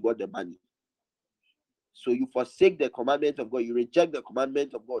how you got the money. So you forsake the commandment of God, you reject the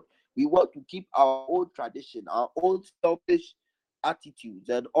commandment of God. We want to keep our own tradition, our own selfish attitudes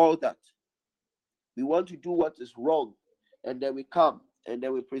and all that. We want to do what is wrong, and then we come and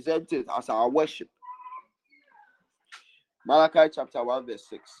then we present it as our worship. Malachi chapter 1 verse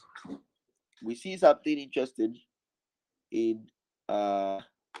 6. We see something interesting in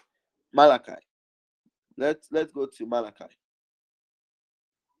Malachi. Let's go to Malachi.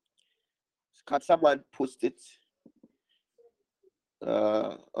 Can someone post it?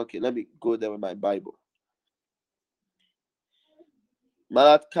 Okay, let me go there with my Bible.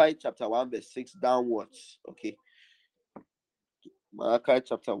 Malachi chapter 1 verse 6 downwards. Okay. Malachi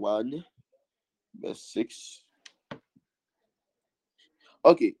chapter 1, verse 6.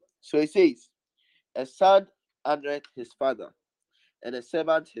 Okay, so it says, a son honoreth his father, and a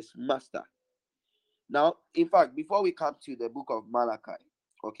servant his master. Now, in fact, before we come to the book of Malachi,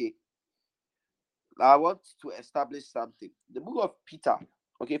 okay, I want to establish something. The book of Peter,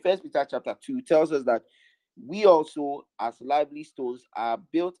 okay, First Peter chapter 2 tells us that we also, as lively stones, are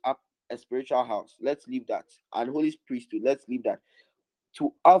built up a spiritual house. Let's leave that. And holy priesthood, let's leave that.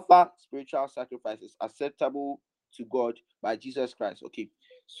 To offer spiritual sacrifices acceptable to God by Jesus Christ. Okay,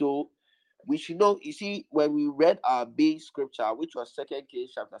 so we should know. You see, when we read our base scripture, which was 2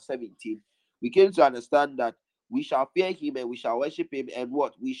 Kings chapter 17, we came to understand that we shall fear him and we shall worship him, and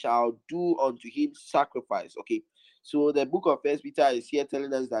what we shall do unto him sacrifice. Okay, so the book of First Peter is here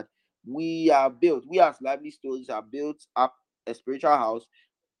telling us that we as lively stones are built up a spiritual house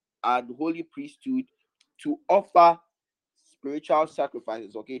and holy priesthood to offer spiritual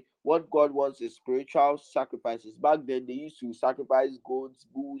sacrifices. Okay, what God wants is spiritual sacrifices. Back then they used to sacrifice goats,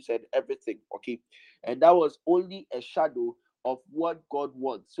 bulls, and everything. Okay, and that was only a shadow of what God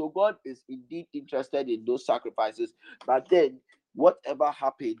wants. So God is indeed interested in those sacrifices, but then whatever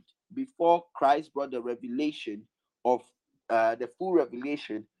happened before Christ brought the revelation of the full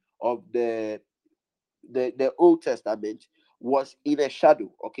revelation of the Old Testament was in a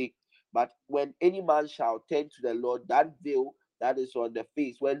shadow. Okay, but when any man shall turn to the Lord, that veil that is on the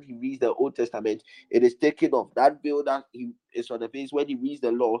face when he reads the Old Testament, it is taken off. That veil that he is on the face when he reads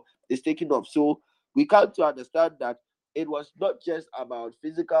the law is taken off. So we come to understand that it was not just about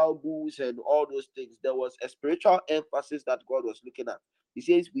physical bulls and all those things. There was a spiritual emphasis that God was looking at. He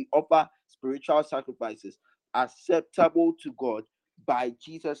says we offer spiritual sacrifices acceptable to God by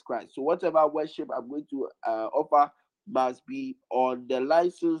Jesus Christ. So whatever worship I'm going to offer must be on the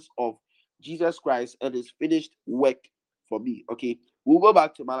license of Jesus Christ and his finished work for me. Okay, we'll go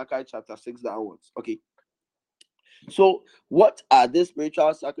back to Malachi chapter 6 downwards. Okay, so what are the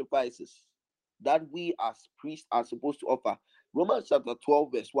spiritual sacrifices that we as priests are supposed to offer? Romans chapter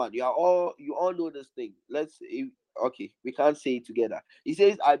 12 verse 1. You all know this thing. Okay, we can't say it together. He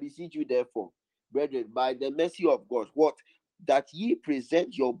says, I beseech you therefore, brethren, by the mercy of God, what? That ye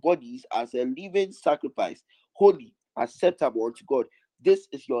present your bodies as a living sacrifice, holy, acceptable unto God. This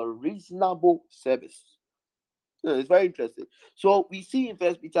is your reasonable service. It's very interesting. So we see in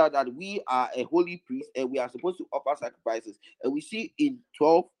First Peter that we are a holy priest and we are supposed to offer sacrifices. And we see in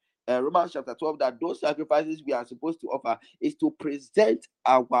Romans chapter 12 that those sacrifices we are supposed to offer is to present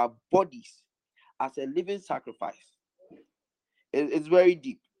our bodies as a living sacrifice. It's very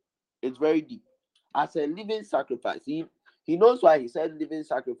deep. It's very deep. As a living sacrifice. He knows why he said living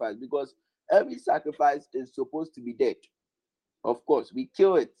sacrifice, because every sacrifice is supposed to be dead. Of course, we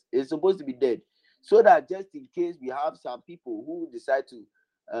kill it. It's supposed to be dead. So that just in case we have some people who decide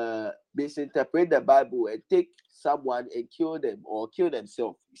to misinterpret the Bible and take someone and kill them or kill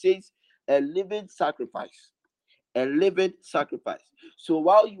themselves. He says a living sacrifice. A living sacrifice. So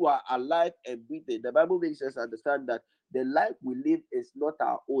while you are alive and breathing, the Bible makes us understand that the life we live is not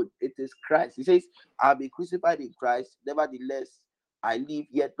our own. It is Christ. He says, I've been crucified in Christ. Nevertheless, I live,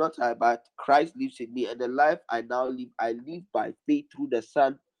 yet not I, but Christ lives in me. And the life I now live, I live by faith through the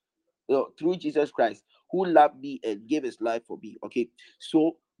Son, through Jesus Christ, who loved me and gave his life for me. Okay,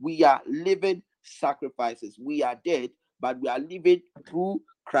 so we are living sacrifices. We are dead, but we are living through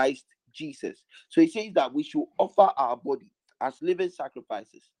Christ Jesus. So he says that we should offer our body as living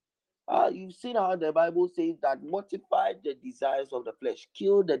sacrifices. You've seen how the Bible says that mortify the desires of the flesh,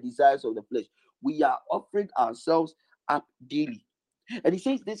 kill the desires of the flesh. We are offering ourselves up daily. And he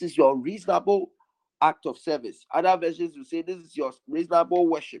says this is your reasonable act of service. Other versions will say this is your reasonable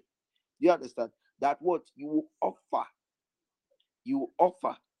worship. You understand that what you offer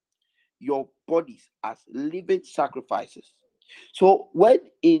your bodies as living sacrifices. So when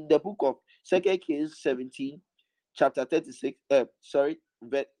in the book of 2 Kings 17, chapter 36, 2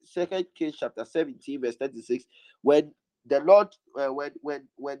 Kings chapter 17, verse 36, when the Lord,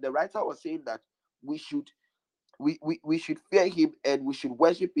 when the writer was saying that we should fear him and we should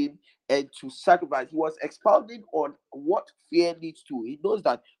worship him and to sacrifice, he was expounding on what fear leads to. He knows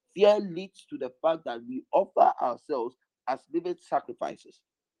that fear leads to the fact that we offer ourselves as living sacrifices.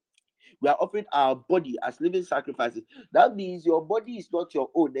 We are offering our body as living sacrifices. That means your body is not your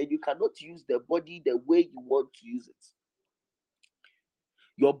own, and you cannot use the body the way you want to use it.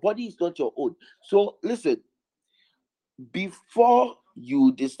 Your body is not your own. So listen, before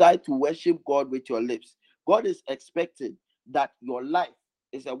you decide to worship God with your lips, God is expecting that your life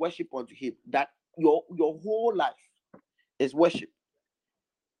is a worship unto him, that your whole life is worship.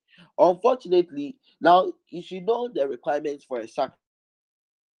 Unfortunately, now you should know the requirements for a sacrifice.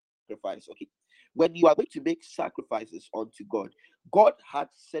 sacrifice. Okay, when you are going to make sacrifices unto God, God had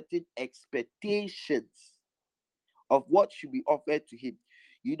certain expectations of what should be offered to Him.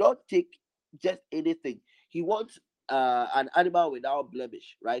 You don't take just anything. He wants an animal without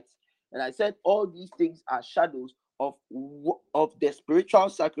blemish, right? And I said all these things are shadows of the spiritual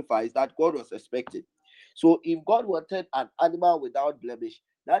sacrifice that God was expecting. So if God wanted an animal without blemish,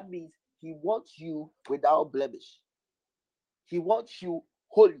 that means He wants you without blemish. He wants you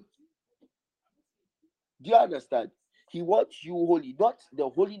holy. Do you understand? He wants you holy, not the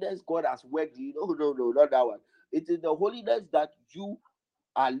holiness God has worked. No, not that one. It is the holiness that you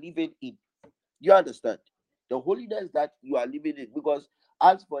are living in. You understand? The holiness that you are living in. Because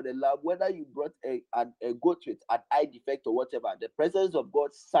as for the lamb, whether you brought a goat with an eye defect or whatever, the presence of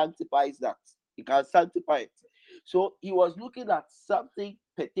God sanctifies that. He can sanctify it. So he was looking at something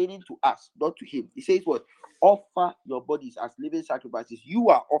pertaining to us, not to him. He says, what? Offer your bodies as living sacrifices. You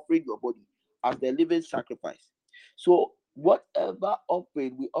are offering your body as the living sacrifice. So whatever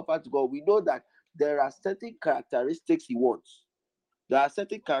offering we offer to God, we know that there are certain characteristics he wants. There are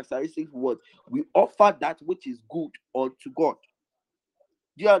certain characteristics we want. We offer that which is good unto God.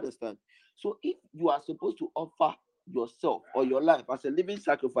 Do you understand? So if you are supposed to offer yourself or your life as a living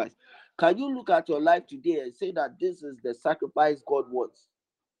sacrifice, can you look at your life today and say that this is the sacrifice God wants?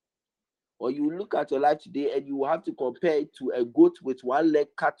 Or you look at your life today and you have to compare it to a goat with one leg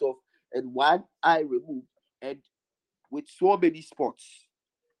cut off and one eye removed and with so many spots.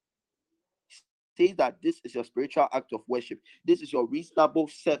 Say that this is your spiritual act of worship. This is your reasonable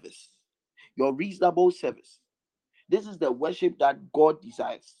service. Your reasonable service. This is the worship that God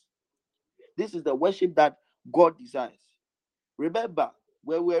desires. This is the worship that God desires. Remember,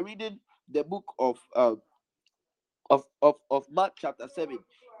 when we're reading the book of Mark chapter 7,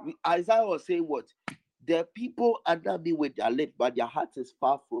 Isaiah was saying what? The people under me with their lips, but their heart is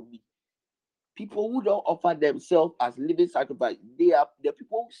far from me. People who don't offer themselves as living sacrifice, they are the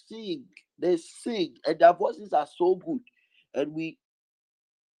people who sing, they sing, and their voices are so good. And we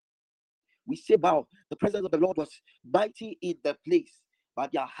say, wow, the presence of the Lord was mighty in the place,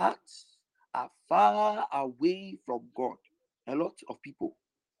 but their hearts are far away from God. A lot of people.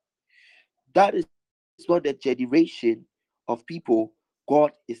 That is not the generation of people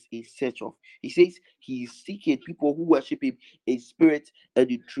God is in search of. He says he is seeking people who worship him in spirit and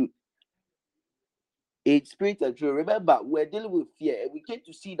in truth. In spirit and truth. Remember, we're dealing with fear, and we came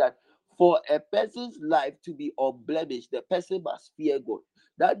to see that for a person's life to be unblemished, the person must fear God.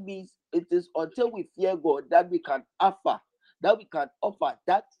 That means it is until we fear God that we can offer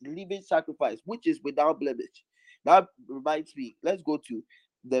that living sacrifice which is without blemish. That reminds me, let's go to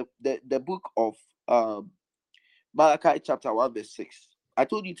the book of Malachi chapter 1 verse 6. I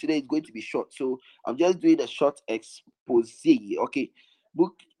told you today it's going to be short, so I'm just doing a short expose. Okay,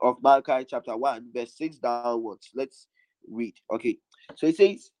 book of Malachi chapter 1 verse 6 downwards. Let's read. Okay, so it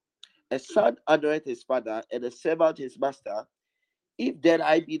says, a son honoreth his father, and a servant his master. If then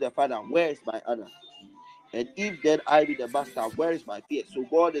I be the father, where is my honor? And if then I be the master, where is my fear? So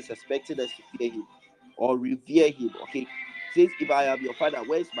God is expecting us to fear him or revere him. Okay, it says, if I am your father,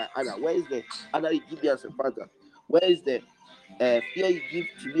 where is my honor? Where is the honor you give me as a father? Where is the fear you give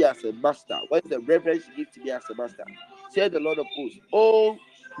to me as a master? Where is the reverence you give to me as a master? Said the Lord of hosts, O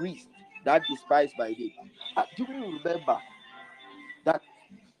priest that despise my name. Do you remember that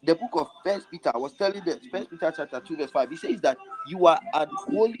the book of First Peter was telling us, First Peter chapter 2 verse 5, he says that you are an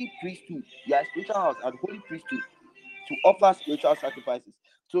holy priesthood, you are a spiritual house and holy priesthood to offer spiritual sacrifices.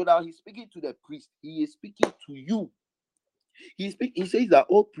 So now he's speaking to the priest, he is speaking to you. He says that,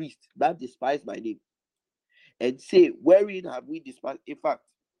 oh priest that despise my name, and say, wherein have we despised? In fact,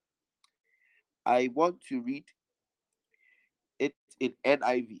 I want to read it in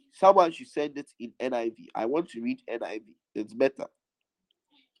NIV. Someone should send it in NIV. I want to read NIV. It's better.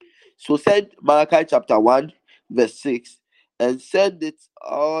 So send Malachi chapter 1 verse 6 and send it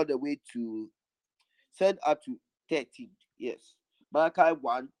all the way to send up to 13. Yes. Malachi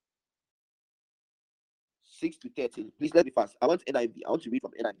 1 6 to 13. Please let me fast. I want NIV. I want to read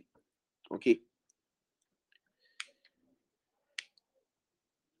from NIV. Okay.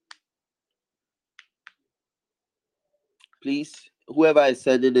 Please, whoever is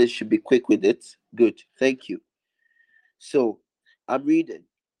sending this should be quick with it. Good. Thank you. So I'm reading.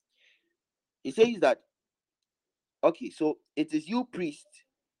 It says that, okay, so it is you, priest,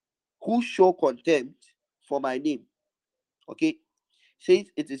 who show contempt for my name. Okay. Says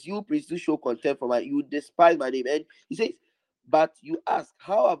it is you, priest, who show contempt for you despise my name. And he says, but you ask,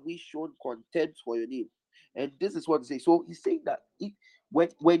 how have we shown contempt for your name? And this is what he says. So he's saying that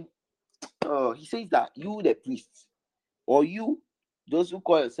when he says that you, the priests, or you Those who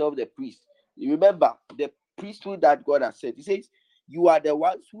call themselves the priest. You remember the priesthood that God has said. He says, you are the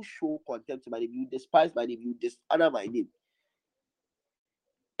ones who show contempt to my name. You despise my name. You dishonor my name.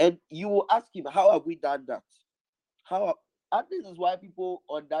 And you will ask him, how have we done that? How? And this is why people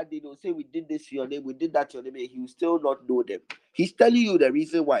on that day will say, we did this to your name, we did that to your name, and he will still not know them. He's telling you the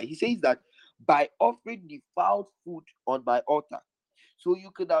reason why. He says that by offering defiled food on my altar. So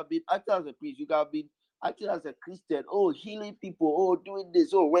you could have been acting as a priest, you could have been acting as a Christian, oh, healing people, oh, doing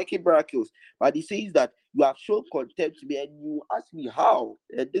this, oh, working miracles. But he says that you have shown contempt to me, and you ask me how.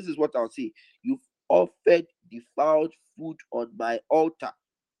 And this is what I'll say. You've offered defiled food on my altar.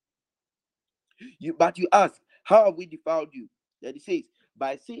 But you ask, how have we defiled you? Then he says,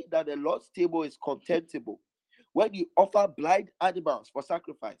 by saying that the Lord's table is contemptible. When you offer blind animals for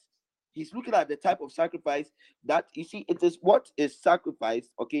sacrifice, he's looking at the type of sacrifice that, you see, it is what is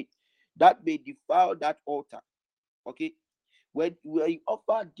sacrificed, okay, that may defile that altar, okay. When you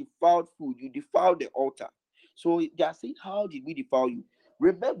offer defiled food, you defile the altar. So they are saying, how did we defile you?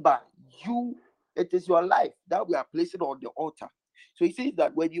 Remember, it is your life that we are placing on the altar. So he says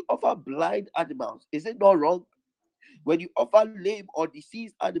that when you offer blind animals, is it not wrong? When you offer lame or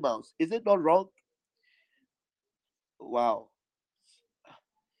diseased animals, is it not wrong? Wow.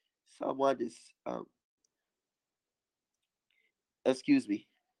 Someone is excuse me.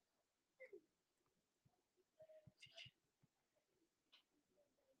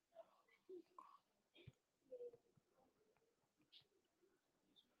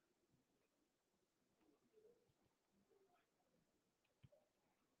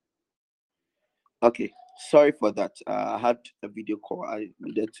 Okay, sorry for that. I had a video call. I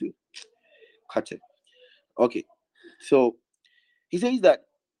needed to cut it. Okay, so he says that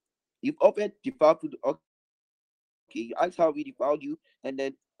you've offered defiled food. Okay, you ask how we defiled you, and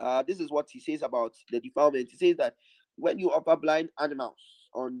then this is what he says about the defilement. He says that when you offer blind animals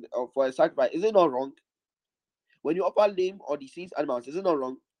on for a sacrifice, is it not wrong? When you offer lame or diseased animals, is it not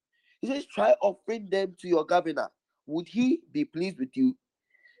wrong? He says, try offering them to your governor. Would he be pleased with you?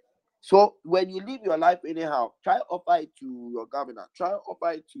 So when you live your life anyhow, try offer it to your governor, try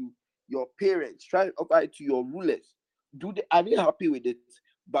offer it to your parents, try offer it to your rulers. Are they happy with it?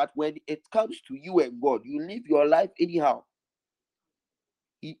 But when it comes to you and God, you live your life anyhow.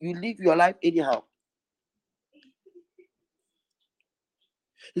 You live your life anyhow.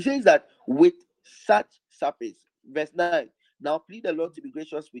 He says that with such sufferings, verse 9, now plead the Lord to be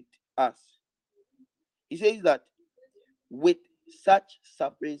gracious with us. He says that with such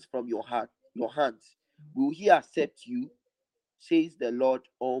sufferings from your hands, will he accept you, says the Lord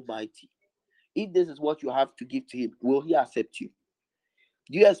Almighty. If this is what you have to give to him, will he accept you?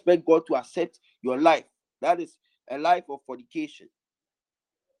 Do you expect God to accept your life? That is a life of fornication.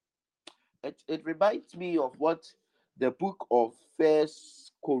 It reminds me of what the book of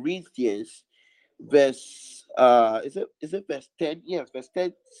First Corinthians, verse is it verse 10? Yes, verse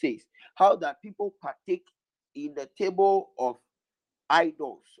 10 says how that people partake in the table of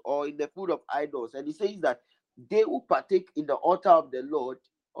idols or in the food of idols, and he says that they who partake in the altar of the Lord,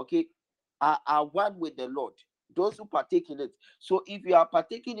 okay, are one with the Lord. Those who partake in it. So if you are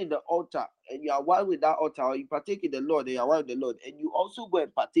partaking in the altar and you are one with that altar, or you partake in the Lord and you are one with the Lord, and you also go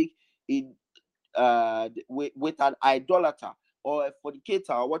and partake in with an idolater or a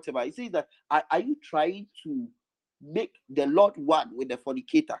fornicator or whatever, he says that are you trying to make the Lord one with the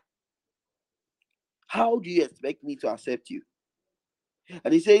fornicator? How do you expect me to accept you?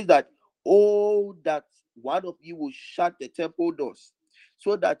 And he says that, oh, that one of you will shut the temple doors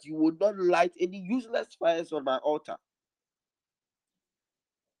so that you will not light any useless fires on my altar.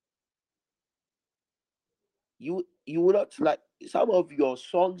 You will not, like, some of your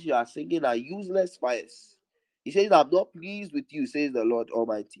songs you are singing are useless fires. He says, I'm not pleased with you, says the Lord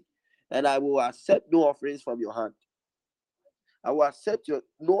Almighty, and I will accept no offerings from your hand. I will accept your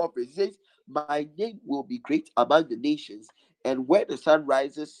no offerings. He says, my name will be great among the nations, and where the sun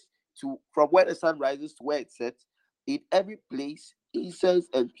rises from where the sun rises to where it sets, in every place incense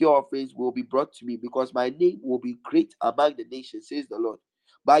and pure offerings will be brought to me, because my name will be great among the nations, says the Lord.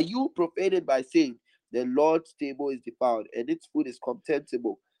 But you profane it by saying, the Lord's table is defiled, and its food is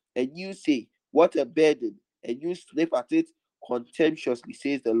contemptible. And you say, what a burden, and you sniff at it contemptuously,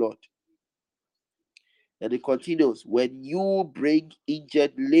 says the Lord. And it continues, when you bring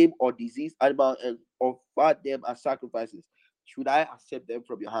injured, lame, or diseased animal and offer them as sacrifices, should I accept them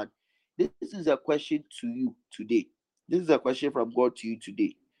from your hand? This is a question to you today. This is a question from God to you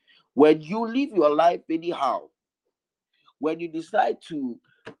today. When you live your life anyhow, when you decide to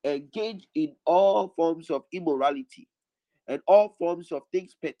engage in all forms of immorality and all forms of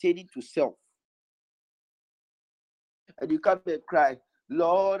things pertaining to self, and you come and cry,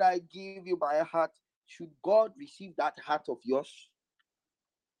 Lord, I give you my heart, should God receive that heart of yours?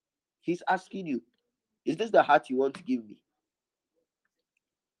 He's asking you, is this the heart you want to give me?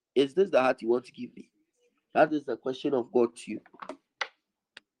 Is this the heart you want to give me? That is the question of God to you.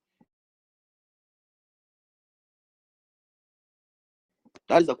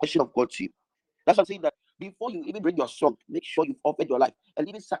 That is the question of God to you. That's what I'm saying, that before you even bring your song, make sure you've offered your life and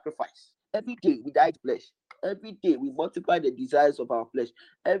even sacrifice. Every day we die to flesh. Every day we multiply the desires of our flesh.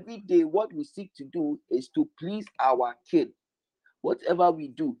 Every day what we seek to do is to please our King. Whatever we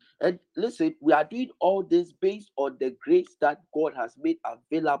do. And listen, we are doing all this based on the grace that God has made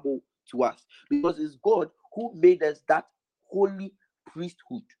available to us. Because it's God who made us that holy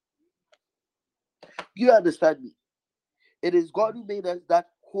priesthood. Do you understand me? It is God who made us that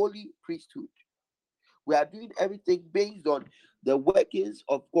holy priesthood. We are doing everything based on the workings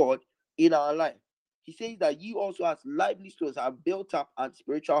of God in our life. He says that ye also as lively stones are built up and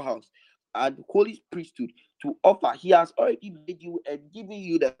spiritual house and holy priesthood to offer. He has already made you and given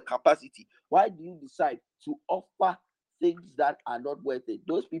you the capacity. Why do you decide to offer things that are not worth it?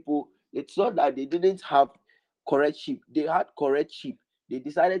 Those people, it's not that they didn't have correct sheep. They had correct sheep. They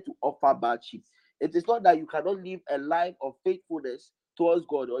decided to offer bad sheep. It is not that you cannot live a life of faithfulness towards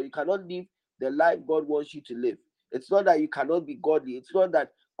God, or you cannot live the life God wants you to live. It's not that you cannot be godly. It's not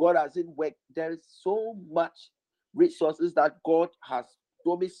that God hasn't worked. There is so much resources that God has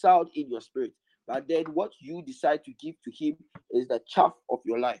domiciled in your spirit. But then what you decide to give to Him is the chaff of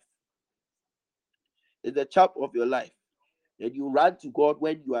your life. It's the chaff of your life. And you run to God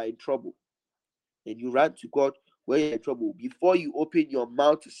when you are in trouble. And you run to God when you're in trouble. Before you open your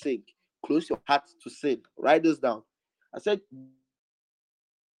mouth to sing, close your heart to sin. Write this down. I said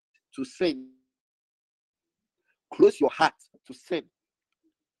to sin. Close your heart to sin.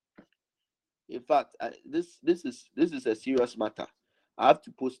 In fact, this is a serious matter. I have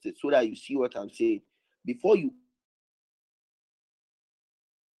to post it so that you see what I'm saying. Before you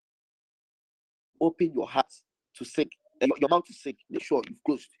open your heart to sin, your mouth to sin, make sure you've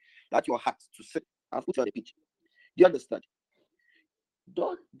closed that your heart to sin. I've put it on the page. Do you understand?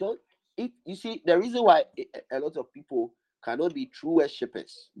 Don't. If you see, the reason why a lot of people cannot be true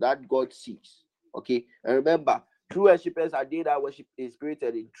worshippers that God sees. Okay, and remember, true worshippers are they that worship in spirit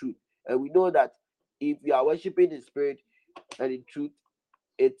and in truth. And we know that if we are worshiping in spirit and in truth,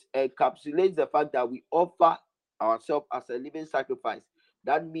 it encapsulates the fact that we offer ourselves as a living sacrifice.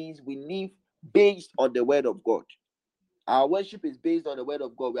 That means we live based on the word of God. Our worship is based on the word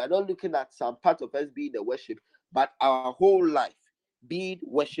of God. We are not looking at some part of us being the worship, but our whole life being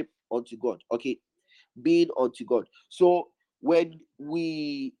worship unto God. Okay, being unto God. So when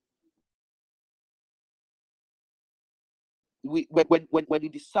when you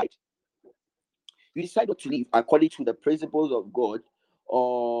decide not to live according to the principles of God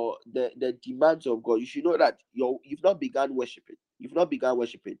or the demands of God, you should know that you've not begun worshiping. You've not begun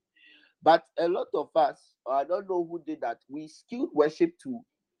worshiping. But a lot of us, I don't know who did that, we skewed worship to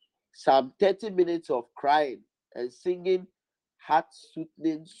some 30 minutes of crying and singing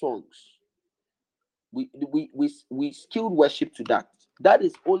heart-soothing songs. We skewed worship to that. That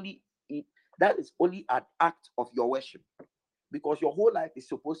is only an act of your worship, because your whole life is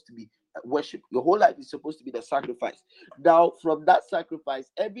supposed to be worship. Your whole life is supposed to be the sacrifice. Now, from that sacrifice,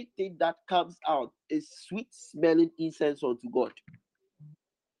 everything that comes out is sweet smelling incense unto God.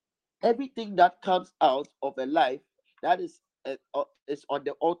 Everything that comes out of a life that is on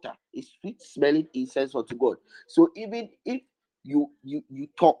the altar is sweet smelling incense unto God. So even if you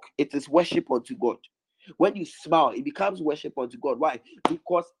talk, it is worship unto God. When you smile, it becomes worship unto God. Why?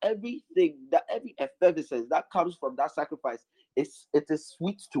 Because every effervescence that comes from that sacrifice it is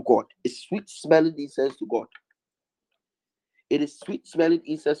sweet to God. It's sweet smelling incense to God. It is sweet smelling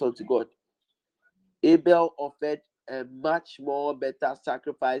incense unto God. Abel offered a much more better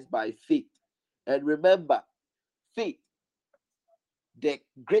sacrifice by faith. And remember, faith, the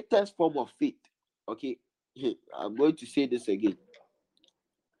greatest form of faith. Okay, I'm going to say this again.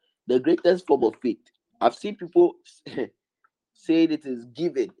 The greatest form of faith. I've seen people saying it is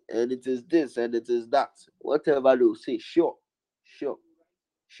given and it is this and it is that. Whatever they'll say, sure.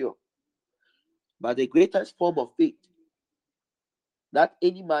 But the greatest form of faith that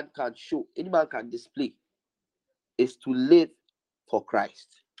any man can show, any man can display, is to live for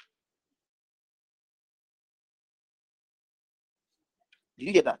Christ. Did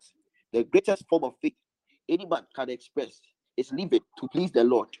you get that? The greatest form of faith any man can express is living to please the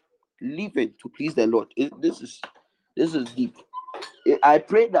Lord. Living to please the Lord. This is deep. I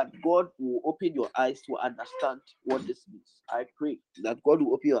pray that God will open your eyes to understand what this means. I pray that God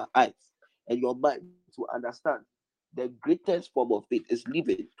will open your eyes and your mind to understand the greatest form of faith is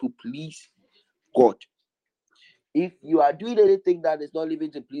living to please God. If you are doing anything that is not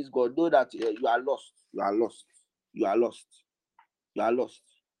living to please God, know that you are lost. You are lost. You are lost. You are lost.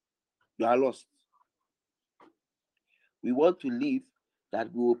 You are lost. We want to live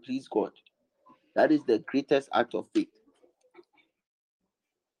that we will please God. That is the greatest act of faith.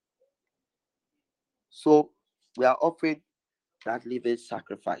 So we are offering that living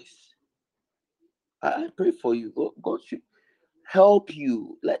sacrifice. I pray for you. God should help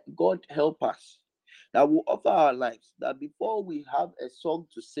you. Let God help us. That will offer our lives. That before we have a song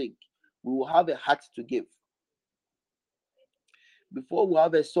to sing, we will have a heart to give. Before we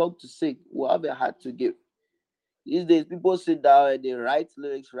have a song to sing, we'll have a heart to give. These days, people sit down and they write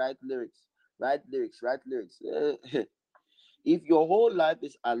lyrics. If your whole life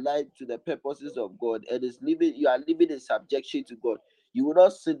is aligned to the purposes of God and you are living in subjection to God, you will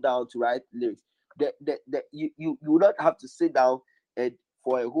not sit down to write lyrics. You will not have to sit down and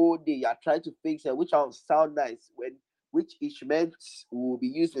for a whole day you are trying to fix it, which will sound nice, which instruments will be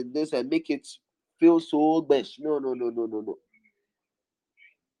used in this and make it feel so best. No.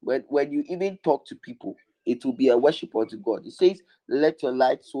 When you even talk to people, it will be a worship unto God. It says, let your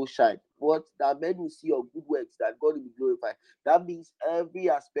light so shine. What? That men will see your good works, that God will be glorified. That means every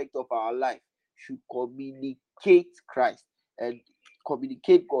aspect of our life should communicate Christ and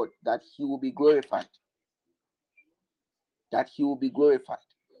communicate God, that he will be glorified. That he will be glorified.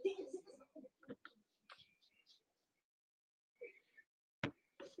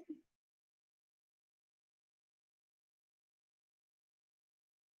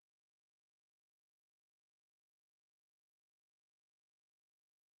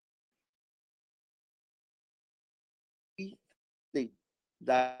 Thing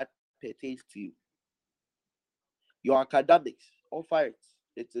that pertains to you. Your academics, offer it.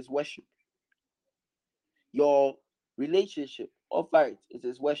 It is worship. Your relationship, offer it. It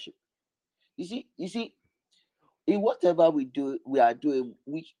is worship. You see, in whatever we are doing,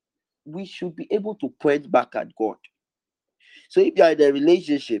 we should be able to point back at God. So if you are in a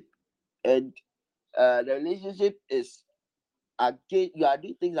relationship and the relationship is against, you are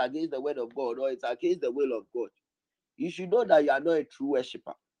doing things against the word of God, or it's against the will of God, you should know that you are not a true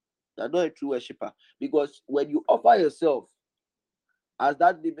worshiper. You are not a true worshiper, because when you offer yourself as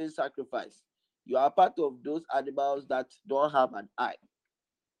that living sacrifice, you are part of those animals that don't have an eye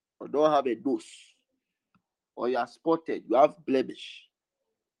or don't have a nose, or you are spotted, you have blemish.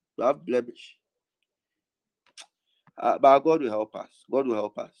 You have blemish. But God will help us. God will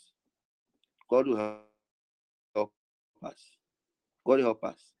help us. God will help us. God will help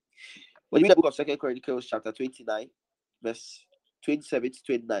us. When you read the book of 2 Chronicles chapter 29, verse 27 to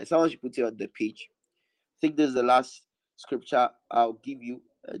 29, someone should put it on the page. I think this is the last scripture I'll give you,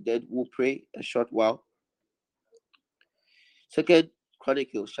 and then we'll pray a short while. 2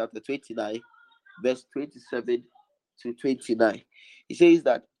 Chronicles chapter 29, verse 27 to 29. He says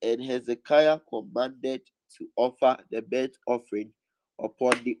that, and Hezekiah commanded to offer the burnt offering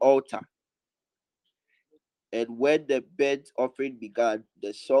upon the altar. And when the burnt offering began,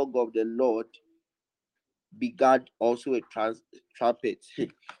 the song of the Lord began also a trumpet.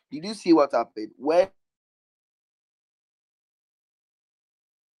 Did you see what happened? When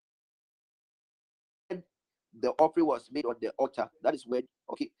the offering was made on the altar, that is when,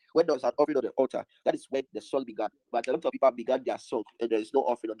 when there was an offering on the altar, that is when the song began. But a lot of people began their song and there is no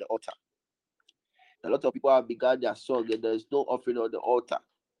offering on the altar. A lot of people have begun their song and there is no offering on the altar.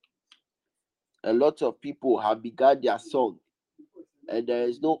 A lot of people have begun their song and there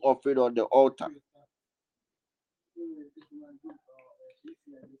is no offering on the altar.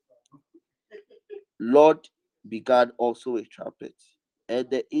 Lord began also a trumpet, and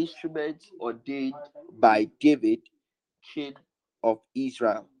the instruments ordained by David, king of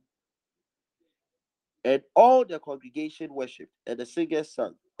Israel. And all the congregation worshipped, and the singers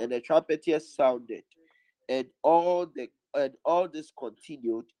sang, and the trumpeters sounded, and all this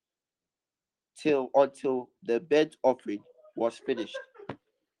continued until the burnt offering was finished.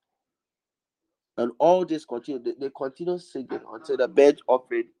 And all this continued, they continued singing until the burnt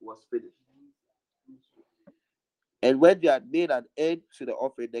offering was finished. And when they had made an end to the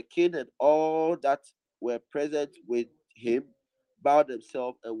offering, the king and all that were present with him bowed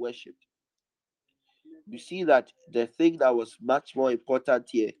themselves and worshipped. You see that the thing that was much more important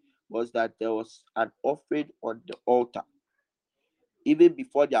here was that there was an offering on the altar, even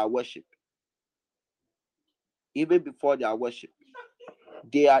before their worship. Even before their worship,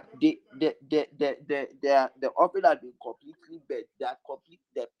 the offering had been completely burnt.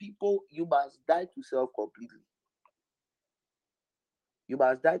 The people, you must die to self completely. You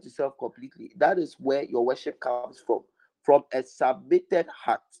must die to self completely. That is where your worship comes from a submitted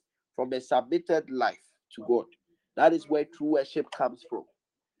heart, from a submitted life to God. That is where true worship comes from.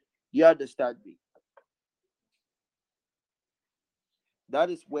 You understand me? That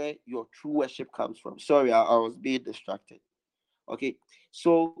is where your true worship comes from. Sorry, I was being distracted. Okay,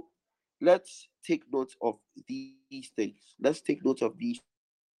 so let's take note of these things. Let's take note of these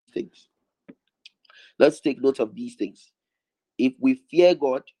things. Let's take note of these things. If we fear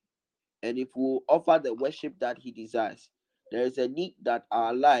God and if we offer the worship that He desires, there is a need that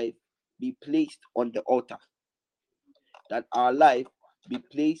our life be placed on the altar. That our life be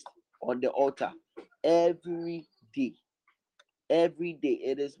placed on the altar every day. Every day.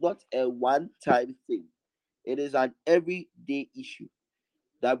 It is not a one-time thing. It is an everyday issue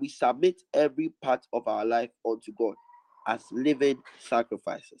that we submit every part of our life unto God as living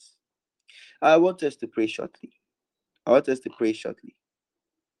sacrifices. I want us to pray shortly. I want us to pray shortly.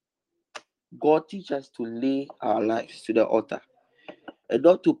 God teach us to lay our lives to the altar and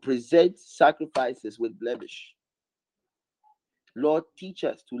not to present sacrifices with blemish. Lord, teach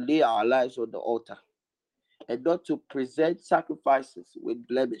us to lay our lives on the altar and not to present sacrifices with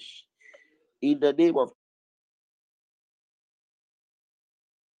blemish. In the name of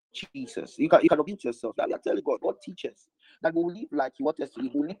Jesus, you can unmute yourself. We are telling God, God teach us that we will live like you want us to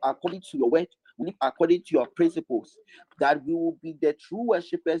live. We will live according to your word. We will live according to your principles. That we will be the true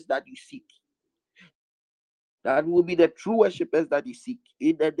worshippers that you seek. That we will be the true worshippers that you seek.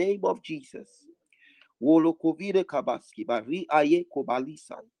 In the name of Jesus. Wolokovire kabaski bari aye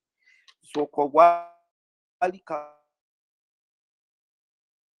kobalisa. Sokowali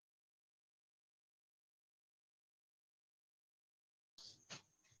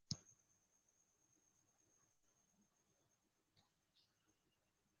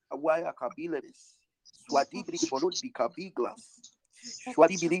Waya kabilenes. Swadibri bolot bikabiglas.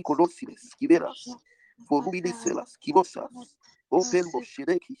 Swadibri kolosiles. Kiveras. Forubiniselas. Kibosas. Open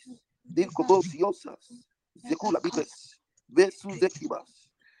moshirekis. Dilkobosiosas. Zekula bibes. Vesus ekibas.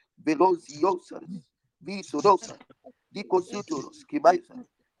 Velosiosas. Visodosa. Dicosutoros. Kibaisa.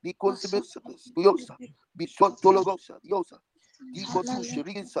 Dicosimesas. Diosa. Bisontologosa. Diosa.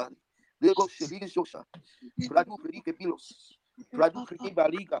 Dicosushirigisani. Lego shirigisosa. Pradu perike pilos. Pradu perike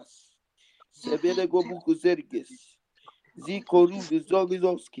barigas. Severe gobuku zerges. Zikoru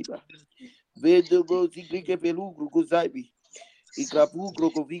gizogizovskiba. Vedogo zigrike velugru guzaibi. Igrabu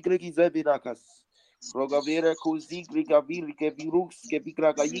grogovigre gizaibinakas. Rogavera kozigri gaviri kevirux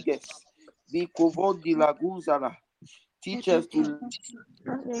kevigragayiges. Vikovondi laguzala. Teach us to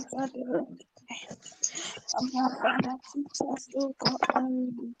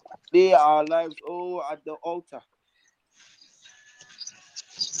lay our lives at the altar.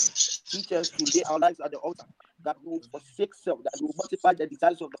 Teach us to lay our lives at the altar, that we will forsake self, that we will mortify the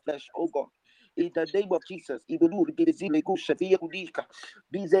desires of the flesh, oh God. In the name of Jesus,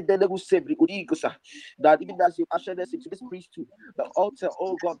 that even as you ushered us into this priesthood, the altar,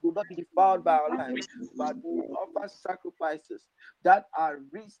 oh God, will not be defiled by our life, but will offer sacrifices that are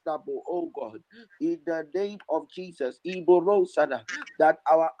reasonable, oh God. In the name of Jesus, that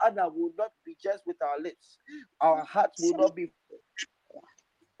our honor will not be just with our lips, our hearts will not be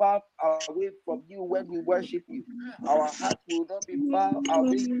far away from you when we worship you. Our hearts will not be far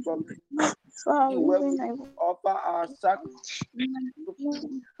away from you when we offer our sacrifice. When I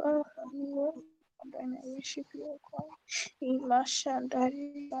worship you, God,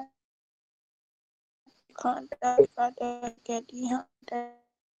 Imashandari Kanda Kada Gedi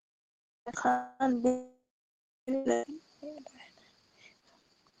Kanda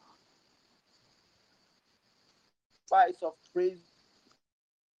Sacrifice of praise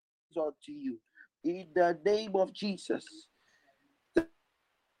unto you. In the name of Jesus.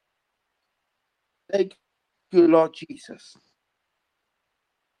 Thank you, Lord Jesus.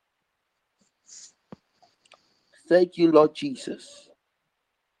 Thank you, Lord Jesus.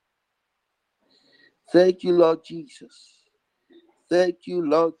 Thank you, Lord Jesus. Thank you,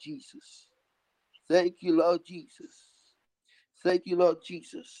 Lord Jesus. Thank you, Lord Jesus. Thank you, Lord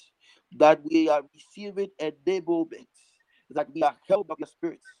Jesus, that we are receiving enablement, that we are held of your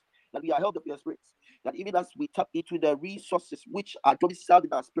spirits, that we are held of your spirits, that even as we tap into the resources which are domiciled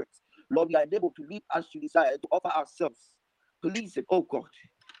in our spirits, Lord, we are enabled to live as you desire, to offer ourselves. Please, oh God,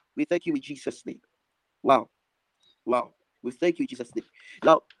 we thank you in Jesus' name. Wow. Wow. We thank you in Jesus' name.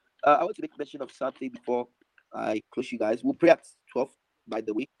 Now, I want to make mention of something before I close you guys. We'll pray at 12, by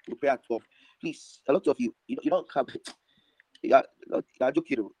the way. We'll pray at 12. Please, a lot of you don't come. Yeah,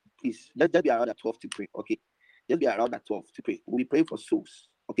 joking. Please, just be around at 12 to pray. Okay. Just be around at 12 to pray. We'll be praying for souls.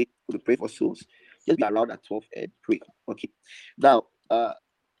 Okay. We'll pray for souls. Just be around at 12 and pray. Okay. Now, uh,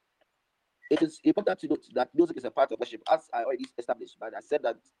 it is important to note that music is a part of worship, as I already established. But I said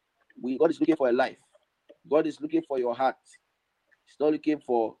that God is looking for a life. God is looking for your heart. He's not looking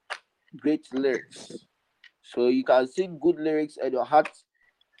for great lyrics. So you can sing good lyrics, and your heart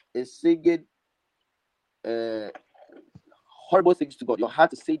is singing horrible things to God. Your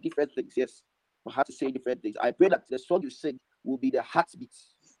heart is saying different things. Yes, your heart is saying different things. I pray that the song you sing will be the heartbeat.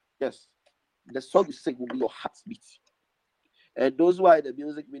 Yes, the song you sing will be your heartbeat. And those who are in the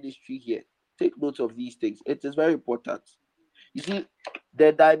music ministry here, take note of these things. It is very important. You see,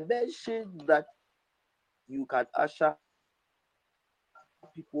 the dimension that you can usher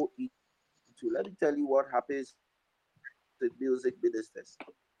people into. Let me tell you what happens with music ministers.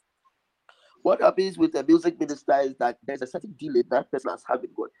 What happens with a music minister is that there's a certain dealing that person has had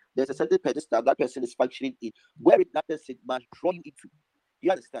with God. There's a certain pedestal that person is functioning in, where that person must draw you into.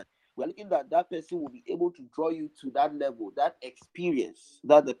 You understand? We're looking at that person will be able to draw you to that level, that experience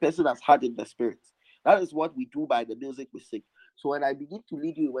that the person has had in the spirit. That is what we do by the music we sing. So when I begin to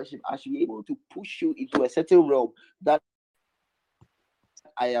lead you in worship, I should be able to push you into a certain realm that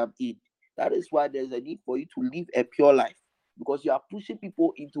I am in. That is why there's a need for you to live a pure life, because you are pushing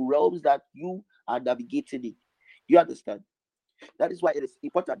people into realms that you are navigating in. You understand? That is why it is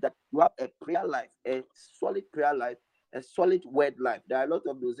important that you have a prayer life, a solid prayer life, a solid word life. There are a lot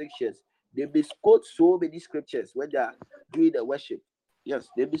of musicians, they misquote so many scriptures when they are doing the worship. Yes,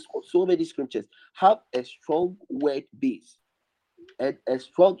 they misquote so many scriptures. Have a strong word base and a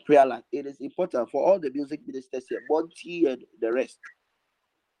strong prayer life. It is important for all the music ministers here, Monty and the rest.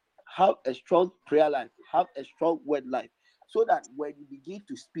 Have a strong prayer life, have a strong word life, so that when you begin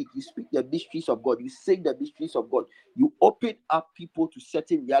to speak, you speak the mysteries of God, you sing the mysteries of God, you open up people to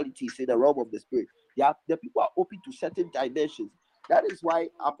certain realities in the realm of the spirit. Yeah, the people are open to certain dimensions. That is why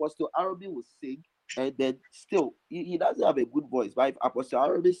Apostle Arabi will sing, and then still he doesn't have a good voice. But if Apostle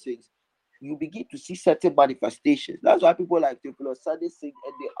Arabi sings, you begin to see certain manifestations. That's why people like Theophilus Sunday sing,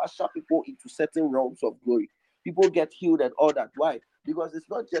 and they usher people into certain realms of glory. People get healed and all that. Why? Because it's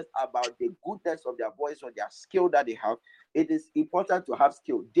not just about the goodness of their voice or their skill that they have. It is important to have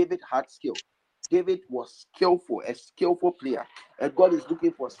skill. David had skill. David was skillful, a skillful player. And God is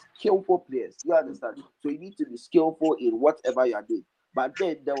looking for skillful players. You understand? So you need to be skillful in whatever you are doing. But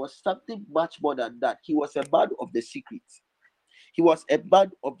then there was something much more than that. He was a man of the secret. He was a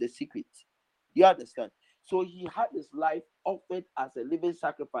man of the secret. You understand? So he had his life offered as a living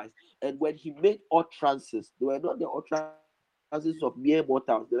sacrifice. And when he made utterances, they were not the utterances of mere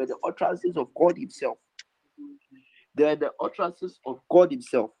mortals, they were the utterances of God Himself. They are the utterances of God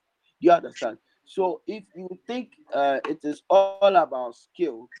Himself. You understand? So if you think it is all about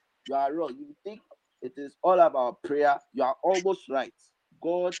skill, you are wrong. If you think it is all about prayer, you are almost right.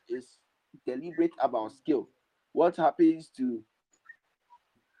 God is deliberate about skill. What happens to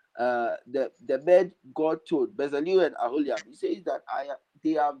the men God told Bezalel and Aholiab? He says that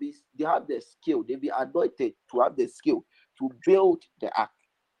they have the skill, they be anointed to have the skill to build the ark,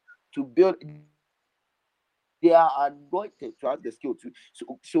 to build. They are anointed to have the skill to.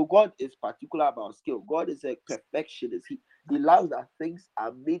 So God is particular about skill. God is a perfectionist. He loves that things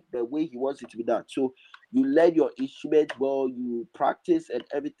are made the way He wants it to be done. So you learn your instrument well, you practice and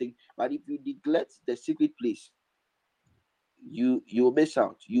everything. But if you neglect the secret place, you will miss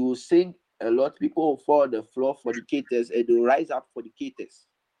out. You will sing a lot. People will fall on the floor, fornicators, and they'll rise up fornicators.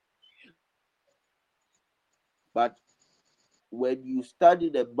 But when you study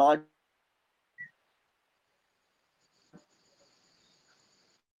the man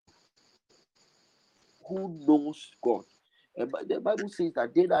who knows God, and the Bible says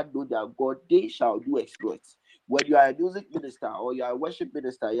that they that know their God, they shall do exploits. When you are a music minister or you are a worship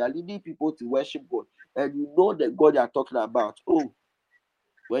minister, you are leading people to worship God, and you know the God you are talking about. Oh,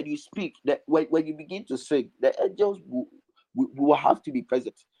 when you speak, when you begin to sing, the angels will have to be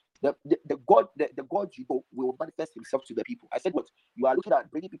present. The God you know will manifest Himself to the people. I said what? You are looking at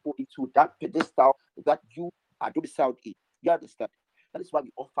bringing people into that pedestal that you are domiciled in. You understand? That is why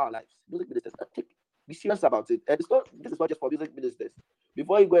we offer our lives. Music ministers, be serious about it. And this is not just for music ministers.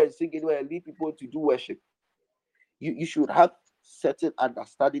 Before you go and sing anywhere and lead people to do worship, you should have certain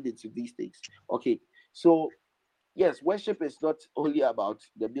understanding into these things. Okay, so yes, worship is not only about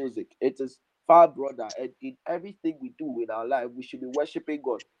the music, it is far broader. And in everything we do in our life, we should be worshiping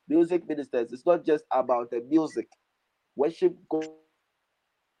God. Music ministers, it's not just about the music. Worship God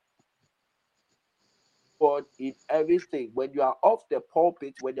in everything. When you are off the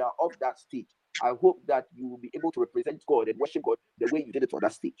pulpit, when you are off that stage, I hope that you will be able to represent God and worship God the way you did it on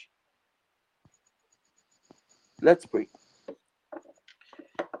that stage. Let's pray.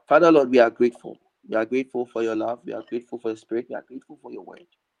 Father Lord, we are grateful. We are grateful for your love. We are grateful for the Spirit. We are grateful for your word.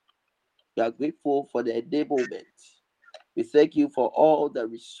 We are grateful for the enablement. We thank you for all the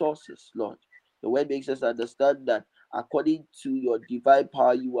resources, Lord. The word makes us understand that according to your divine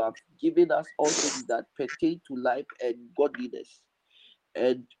power, you have given us all things that pertain to life and godliness.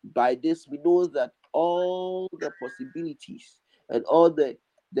 And by this, we know that all the possibilities and all the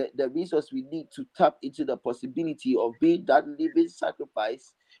resource we need to tap into the possibility of being that living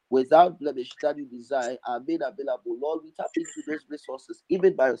sacrifice without blemish that you desire are made available. Lord, we tap into those resources,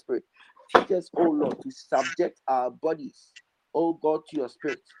 even by your Spirit. Teach us, oh Lord, to subject our bodies, oh God, to your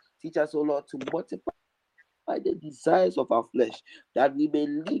Spirit. Teach us, oh Lord, to mortify the desires of our flesh, that we may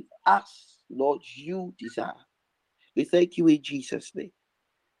live as, Lord, you desire. We thank you in Jesus' name.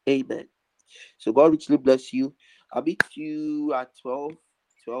 Amen. So God richly bless you. I'll meet you at 12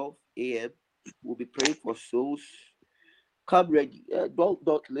 a.m. We'll be praying for souls. Come ready.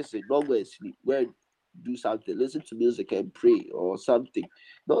 Don't listen. Don't go and sleep. Go and do something. Listen to music and pray or something.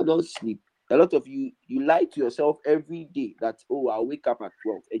 No, don't sleep. A lot of you lie to yourself every day that, oh, I'll wake up at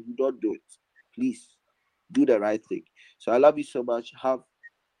 12 and you don't do it. Please do the right thing. So I love you so much. Have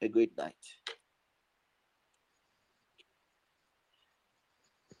a great night.